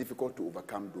together, it's difficult to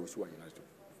overcome those who are united.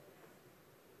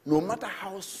 no matter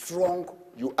how strong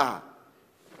you are,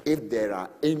 if there are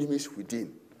enemies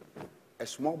within, a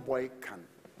small boy can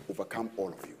overcome all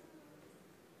of you.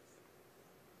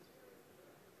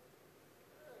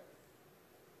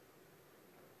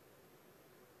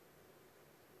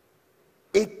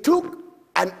 It took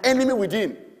an enemy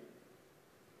within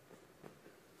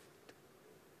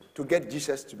to get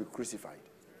Jesus to be crucified.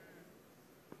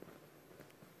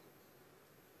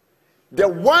 The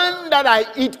one that I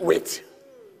eat with,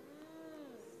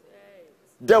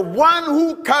 the one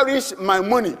who carries my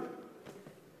money,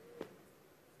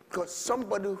 because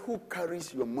somebody who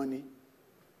carries your money,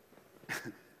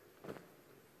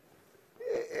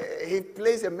 he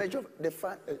plays a major,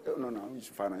 he's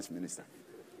finance minister,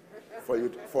 for you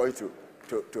to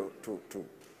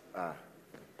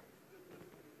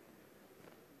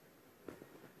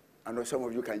I know some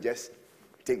of you can just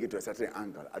take it to a certain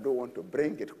angle. I don't want to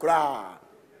bring it. Cry.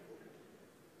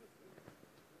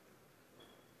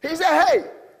 He said, hey,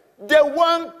 the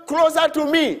one closer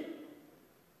to me,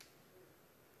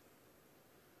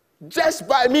 just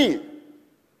by me,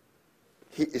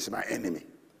 he is my enemy.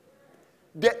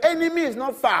 The enemy is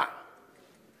not far.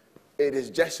 It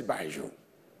is just by you.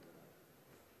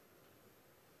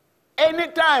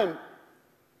 Anytime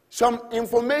some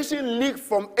information leaks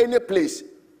from any place,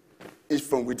 is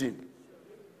from within.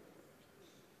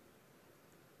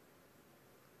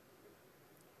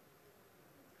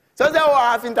 So that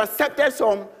I have intercepted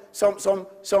some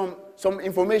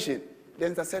information. The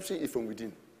interception is from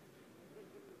within.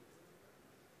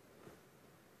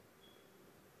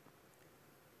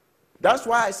 That's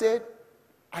why I said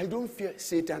I don't fear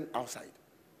Satan outside.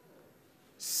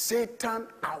 Satan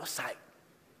outside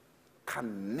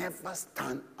can never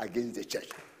stand against the church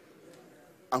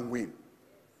and win.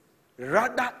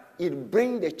 Rather, it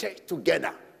brings the church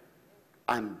together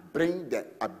and bring the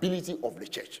ability of the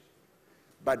church.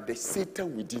 But the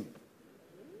Satan within,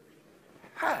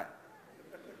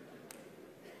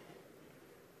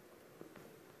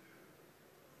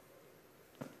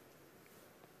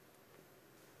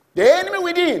 the enemy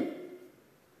within.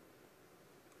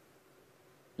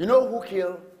 You know who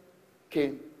killed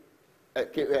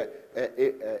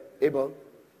Abel?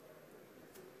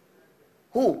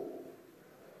 Who?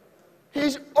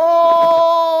 His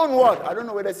own what? I don't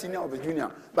know whether senior or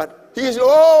junior, but his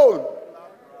own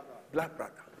blood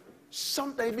brother.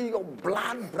 Sometimes even your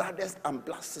blood brothers and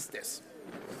blood sisters.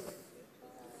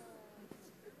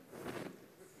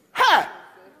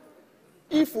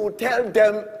 If you tell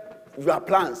them your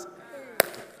plans,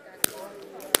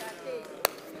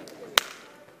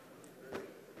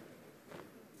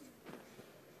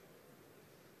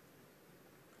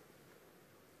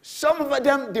 some of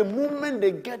them, the moment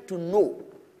they get to know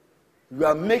you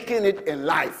are making it in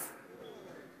life,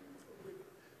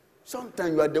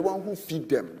 sometimes you are the one who feed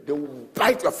them. They will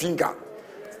bite your finger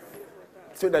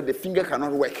so that the finger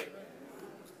cannot work.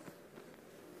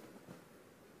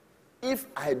 If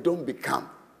I don't become,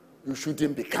 you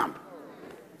shouldn't become.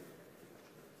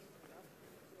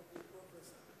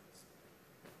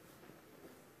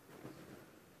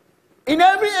 In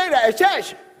every area, a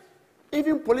church,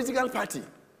 even political party,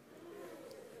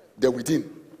 they're within.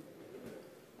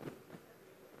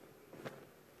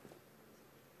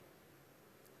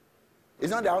 It's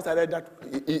not the outsider that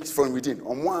it's from within.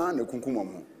 Omwa na kunkum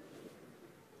omo.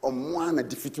 Omwa na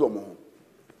defeat omo.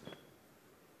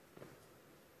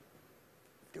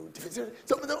 They will defeat.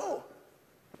 Some of them,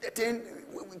 the thing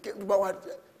we came about what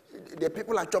the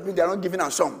people are chopping, they are not giving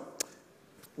us some.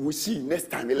 We'll see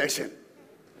next time election.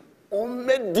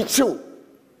 Ome dichu.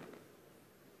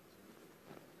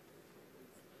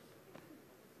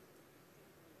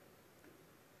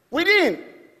 Within.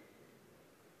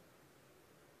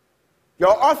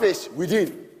 Your office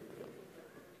within.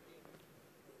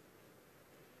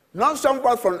 Not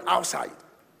someone from outside.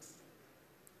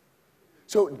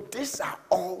 So these are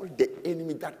all the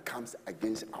enemy that comes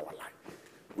against our life.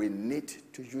 We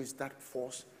need to use that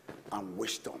force and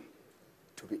wisdom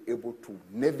to be able to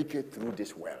navigate through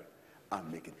this world and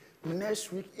make it.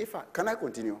 Next week, can I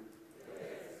continue? Yes.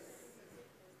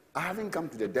 I haven't come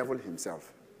to the devil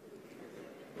himself.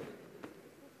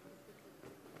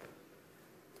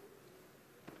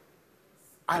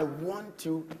 I want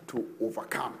you to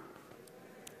overcome.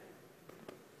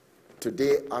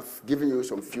 Today, I've given you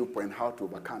some few points how to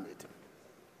overcome it.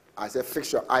 I said,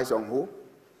 fix your eyes on who?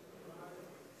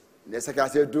 The second, I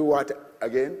said, do what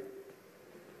again?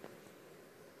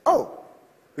 Oh,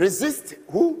 resist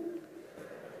who?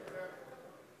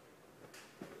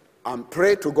 And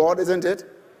pray to God, isn't it?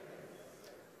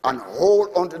 And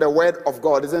hold on to the word of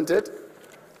God, isn't it?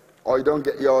 Or you don't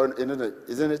get your,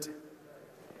 isn't it?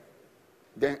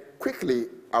 Then quickly,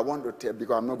 I want to tell,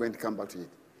 because I'm not going to come back to it,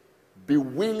 be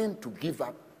willing to give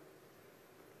up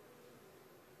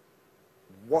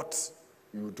what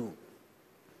you do.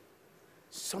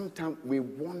 Sometimes we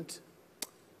want,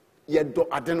 I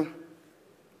don't know.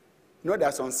 You know, there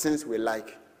are some sins we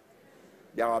like.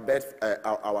 They are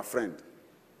our friend.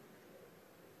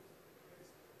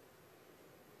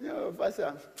 You know,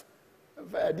 Pastor,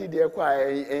 if I did it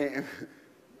quite,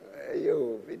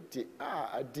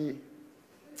 I did.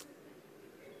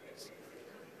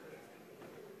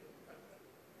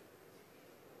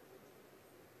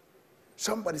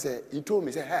 Somebody said, he told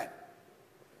me, say, hey,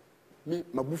 me,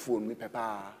 my buffon, me,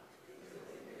 papa.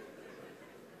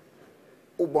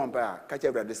 Obamba, catch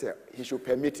everybody say, he should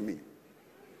permit me.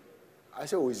 I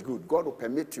said, oh, it's good. God will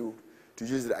permit you to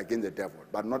use it against the devil,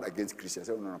 but not against Christians.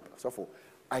 I said, no. So for,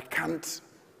 I can't.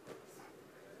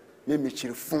 Me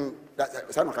chirifun.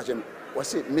 That's not catch him.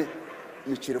 What's it? Me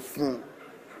chirifun.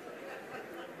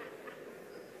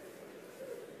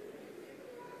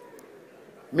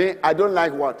 Me, I don't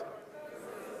like what?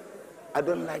 I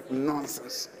don't like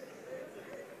nonsense.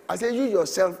 I say, you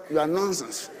yourself, you are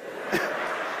nonsense.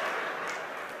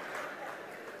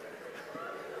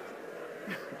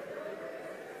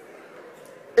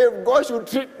 If God should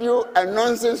treat you a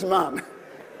nonsense man,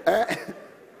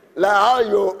 like how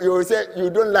you say you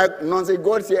don't like nonsense,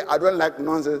 God say, I don't like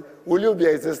nonsense, will you be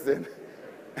existing?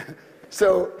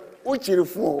 So,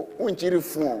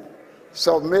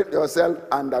 submit yourself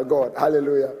under God.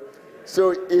 Hallelujah.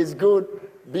 So it's good.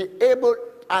 Be able to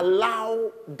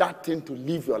allow that thing to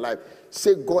live your life.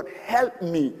 Say, God, help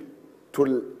me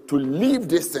to leave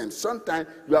this thing. Sometimes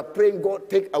you are praying, God,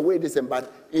 take away this thing,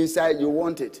 but inside you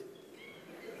want it.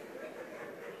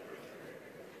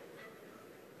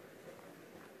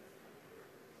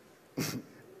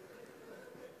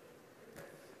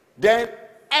 Then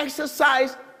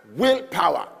exercise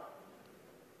willpower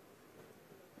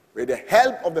with the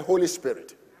help of the Holy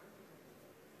Spirit.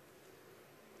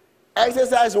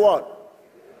 Exercise what?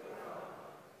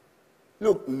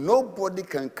 Look, nobody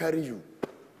can carry you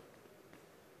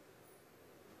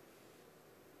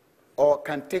or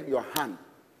can take your hand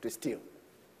to steal.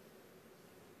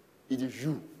 It is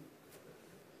you.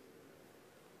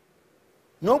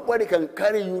 Nobody can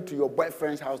carry you to your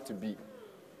boyfriend's house to be.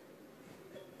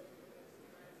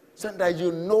 Sometimes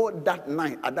you know that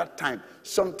night, at that time,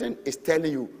 something is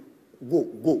telling you, go,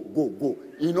 go, go, go.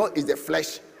 You know it's the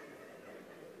flesh.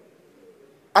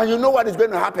 And you know what is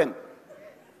going to happen.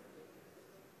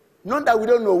 Not that we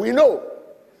don't know, we know.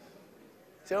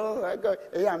 So, I go,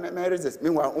 yeah, I'm married this.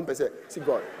 Meanwhile, one person, see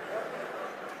God.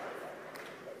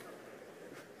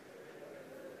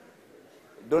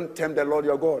 Don't tempt the Lord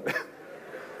your God.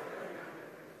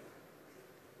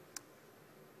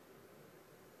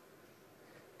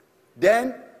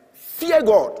 Then, fear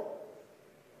God.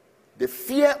 The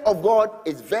fear of God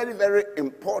is very, very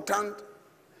important.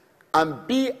 And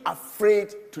be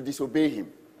afraid to disobey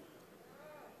him.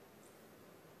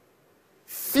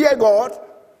 Fear God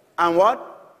and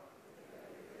what?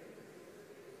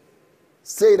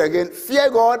 Say it again.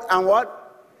 Fear God and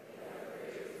what?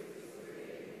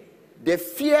 The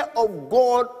fear of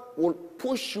God will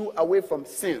push you away from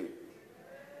sin.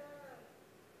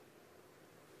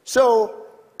 So,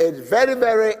 it's very,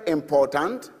 very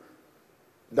important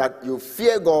that you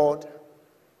fear God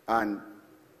and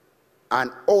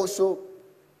also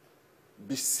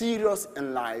be serious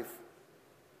in life.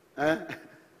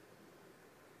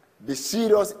 Be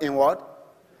serious in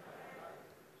what?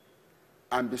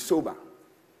 And be sober.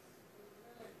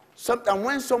 Sometimes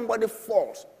when somebody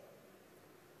falls,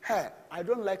 hey, I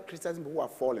don't like Christians who are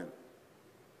falling.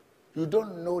 You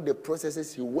don't know the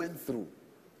processes he went through.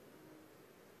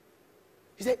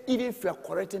 He said, even if you are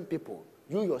correcting people,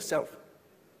 you yourself,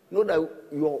 know that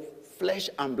your flesh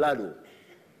and blood,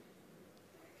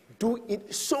 do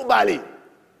it soberly.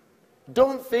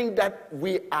 Don't think that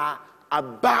we are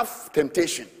above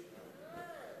temptation.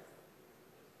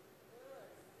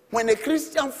 When a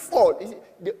Christian falls,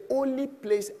 the only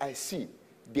place I see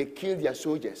they kill their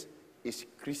soldiers is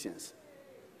Christians.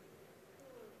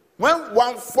 When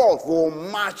one falls, we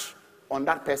will march on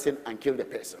that person and kill the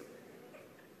person.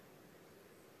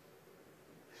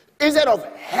 Instead of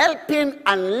helping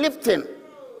and lifting,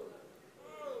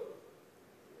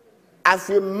 as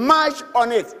we march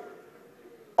on it,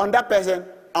 on that person,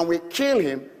 and we kill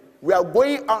him, we are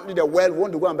going out into the world, we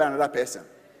want to go and buy another person.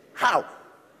 How?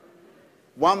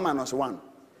 1 minus 1,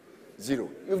 0.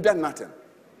 You've done nothing.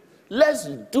 Let's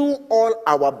do all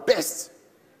our best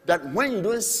that when you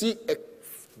don't see a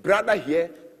brother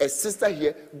here, a sister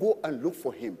here, go and look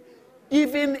for him.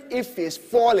 Even if he's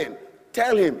falling,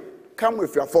 tell him, come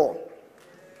with your fall.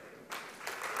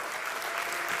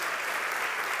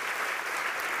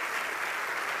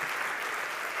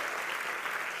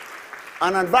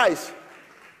 an advice.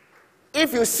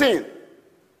 If you sin,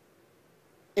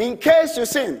 in case you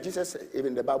sin, Jesus,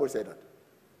 even the Bible said that.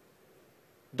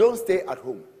 Don't stay at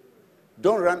home.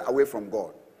 Don't run away from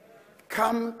God.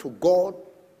 Come to God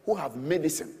who have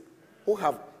medicine, who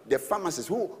have the pharmacist,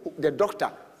 who the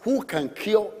doctor, who can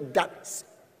cure that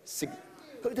sickness.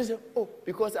 So they say, oh,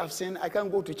 because I've sinned, I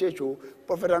can't go to church. Oh,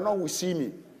 Prophet Annor will see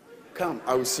me. Come,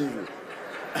 I will see you.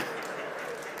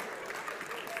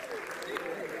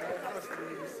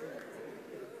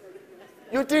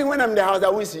 You think when I'm in the house, I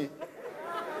will see?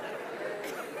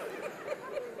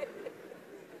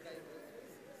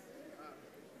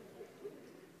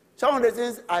 Some of the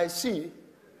things I see,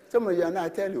 some of you and I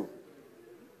tell you,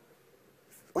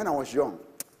 when I was young,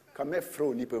 come here,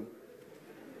 throw nipple.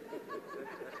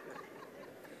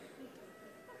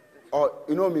 Or,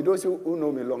 you know me, those who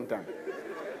know me a long time.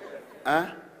 Huh?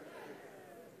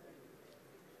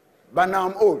 But now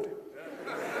I'm old.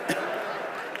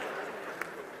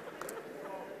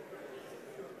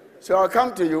 So I'll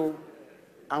come to you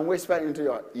and whisper into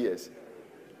your ears.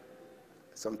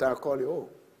 Sometimes I'll call you, oh,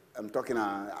 I'm talking,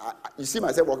 you see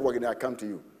myself walking, I come to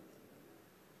you.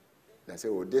 I say,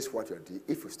 oh, this is what you're doing.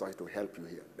 If you start to help you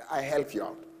here, I help you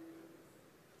out.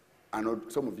 I know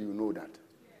some of you know that.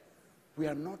 We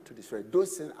are not to destroy.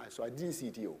 Those things I saw, I didn't see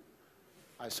it here.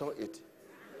 I saw it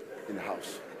in the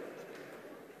house.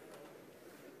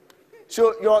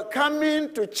 So your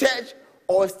coming to church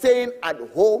or staying at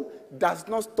home does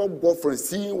not stop God from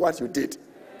seeing what you did.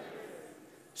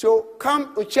 So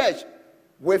come to church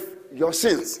with your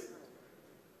sins.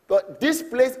 But this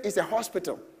place is a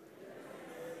hospital.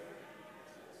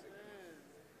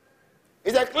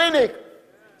 It's a clinic.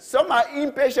 Some are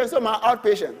inpatient, some are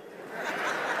outpatient.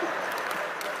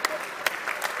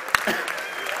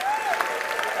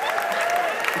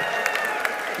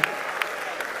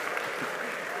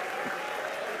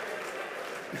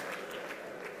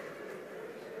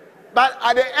 But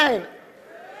at the end,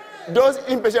 those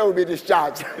inpatients will be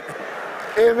discharged.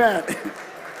 Amen.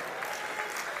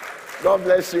 God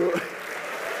bless you.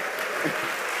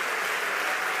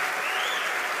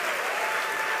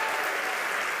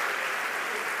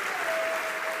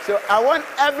 So I want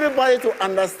everybody to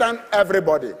understand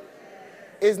everybody.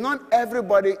 It's not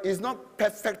everybody, it's not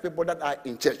perfect people that are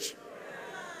in church.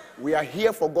 We are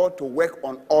here for God to work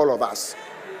on all of us.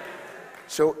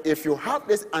 So if you have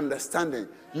this understanding,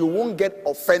 you won't get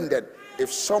offended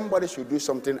if somebody should do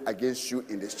something against you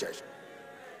in this church.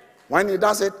 When he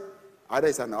does it, either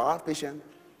it's an outpatient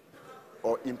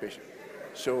or inpatient.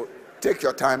 So take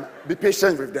your time, be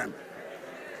patient with them.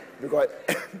 Because,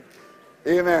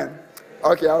 amen.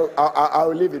 Okay,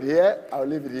 I'll leave it here. I'll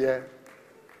leave it here.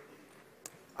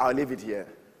 I'll leave it here.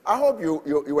 I hope you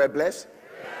were blessed.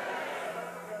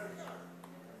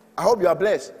 I hope you are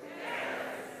blessed.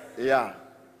 Yeah.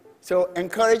 So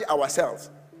encourage ourselves.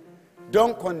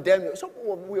 Don't condemn you. So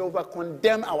we over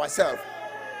condemn ourselves.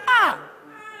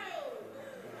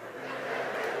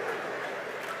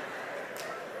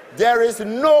 There is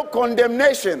no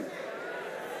condemnation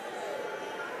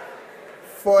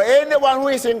for anyone who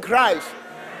is in Christ.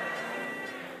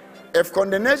 If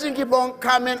condemnation keep on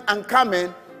coming and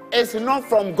coming, it's not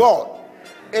from God.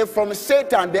 It's from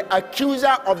Satan, the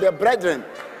accuser of the brethren.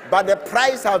 But the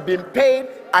price has been paid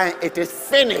and it is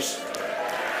finished.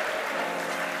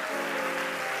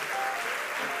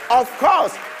 Of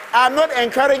course, I'm not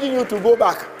encouraging you to go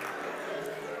back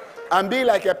and be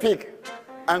like a pig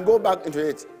and go back into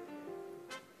it.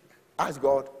 Ask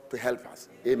God to help us.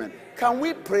 Amen. Can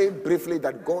we pray briefly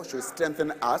that God should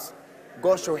strengthen us?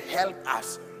 God should help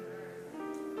us.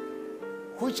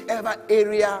 Whichever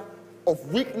area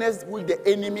of weakness which the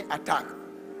enemy attack.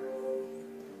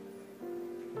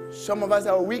 Some of us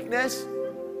have a weakness.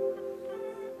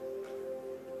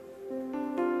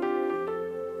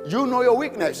 You know your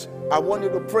weakness. I want you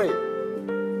to pray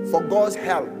for God's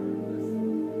help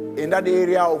in that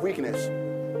area of weakness.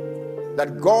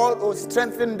 That God will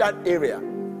strengthen that area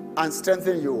and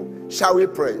strengthen you. Shall we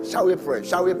pray? Shall we pray?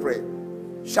 Shall we pray?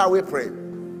 Shall we pray?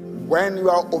 When you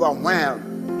are overwhelmed,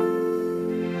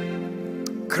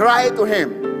 cry to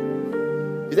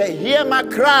him. He said, hear my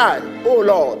cry, O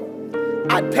Lord.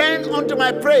 Attend unto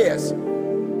my prayers.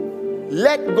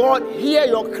 Let God hear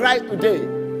your cry today.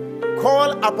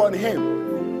 Call upon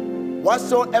him.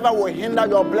 Whatsoever will hinder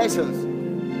your blessings,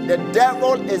 the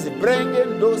devil is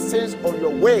bringing those things on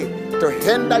your way to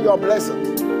hinder your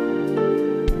blessings.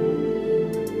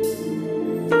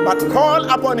 But call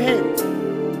upon him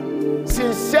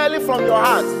sincerely from your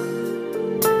heart,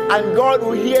 and God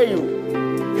will hear you.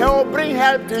 He will bring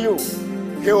help to you.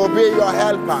 He will be your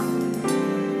helper.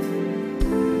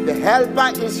 The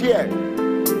helper is here.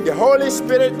 The Holy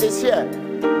Spirit is here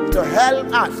to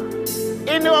help us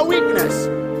in our weakness.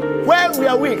 Where we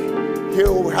are weak, He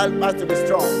will help us to be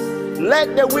strong.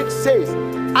 Let the weak say,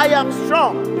 I am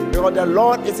strong, because the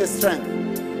Lord is His strength.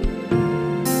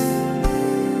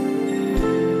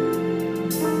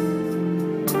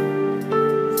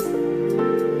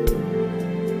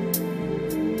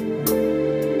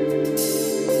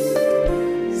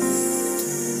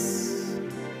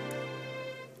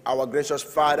 Our gracious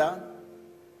Father,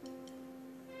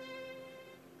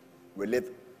 we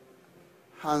lift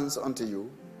hands unto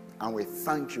you and we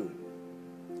thank you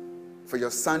for your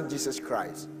Son Jesus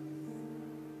Christ,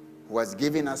 who has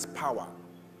given us power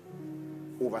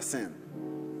over sin,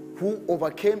 who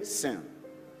overcame sin.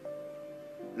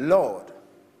 Lord,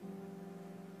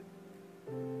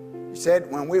 you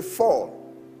said when we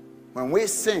fall, when we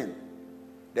sin,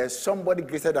 there's somebody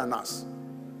greater than us.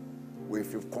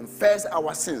 If you confess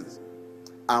our sins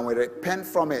and we repent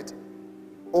from it,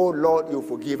 oh Lord, you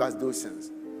forgive us those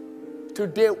sins.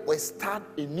 Today we start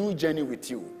a new journey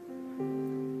with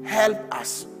you. Help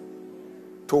us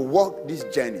to walk this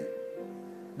journey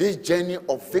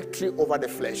of victory over the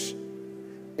flesh,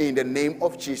 in the name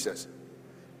of Jesus.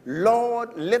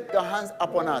 Lord, lift your hands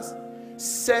upon us.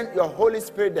 Send your Holy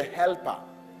Spirit, the helper,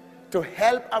 to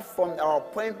help us from our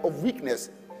point of weakness.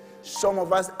 Some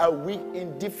of us are weak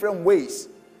in different ways.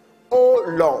 Oh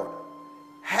Lord,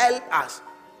 help us.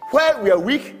 Where we are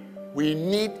weak, we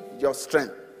need your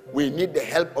strength. We need the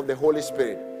help of the Holy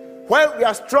Spirit. Where we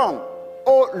are strong,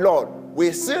 oh Lord,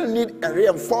 we still need a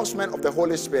reinforcement of the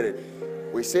Holy Spirit.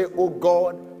 We say, oh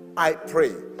God, I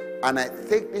pray, and I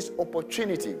take this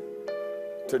opportunity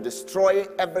to destroy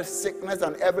every sickness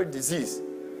and every disease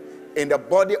in the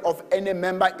body of any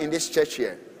member in this church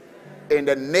here. In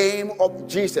the name of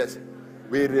Jesus,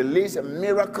 we release a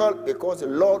miracle, because,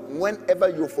 Lord, whenever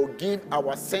you forgive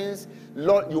our sins,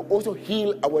 Lord, you also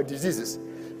heal our diseases.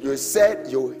 You said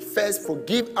you first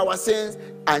forgive our sins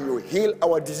and you heal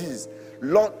our diseases.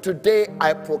 Lord, today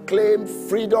I proclaim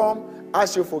freedom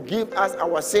as you forgive us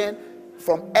our sin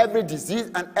from every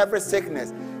disease and every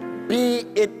sickness. Be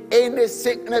it any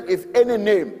sickness, if any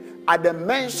name, at the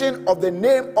mention of the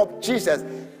name of Jesus,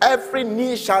 every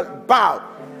knee shall bow.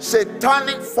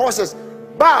 Satanic forces,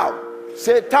 bow.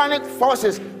 Satanic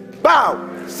forces, bow.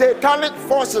 Satanic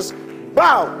forces,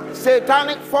 bow.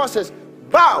 Satanic forces,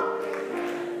 bow.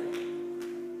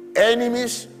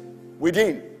 Enemies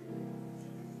within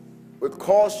will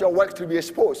cause your work to be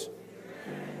exposed.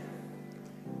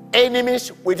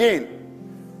 Enemies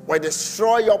within will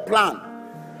destroy your plan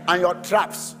and your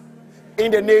traps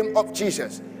in the name of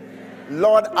Jesus.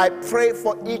 Lord, I pray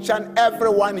for each and every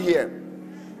one here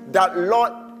that,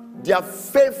 Lord, their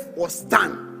faith will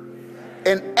stand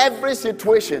in every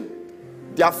situation.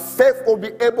 Their faith will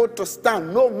be able to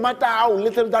stand no matter how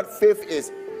little that faith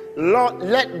is. Lord,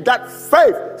 let that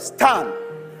faith stand.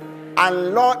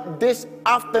 And Lord, this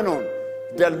afternoon,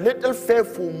 the little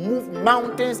faith will move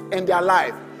mountains in their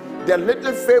life. The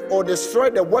little faith will destroy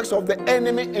the works of the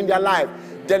enemy in their life.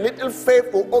 The little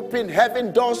faith will open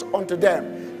heaven doors unto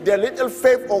them. The little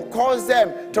faith will cause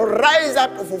them to rise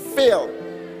up to fulfill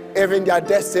even their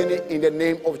destiny in the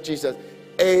name of Jesus.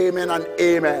 Amen and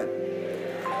amen.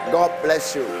 God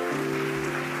bless you.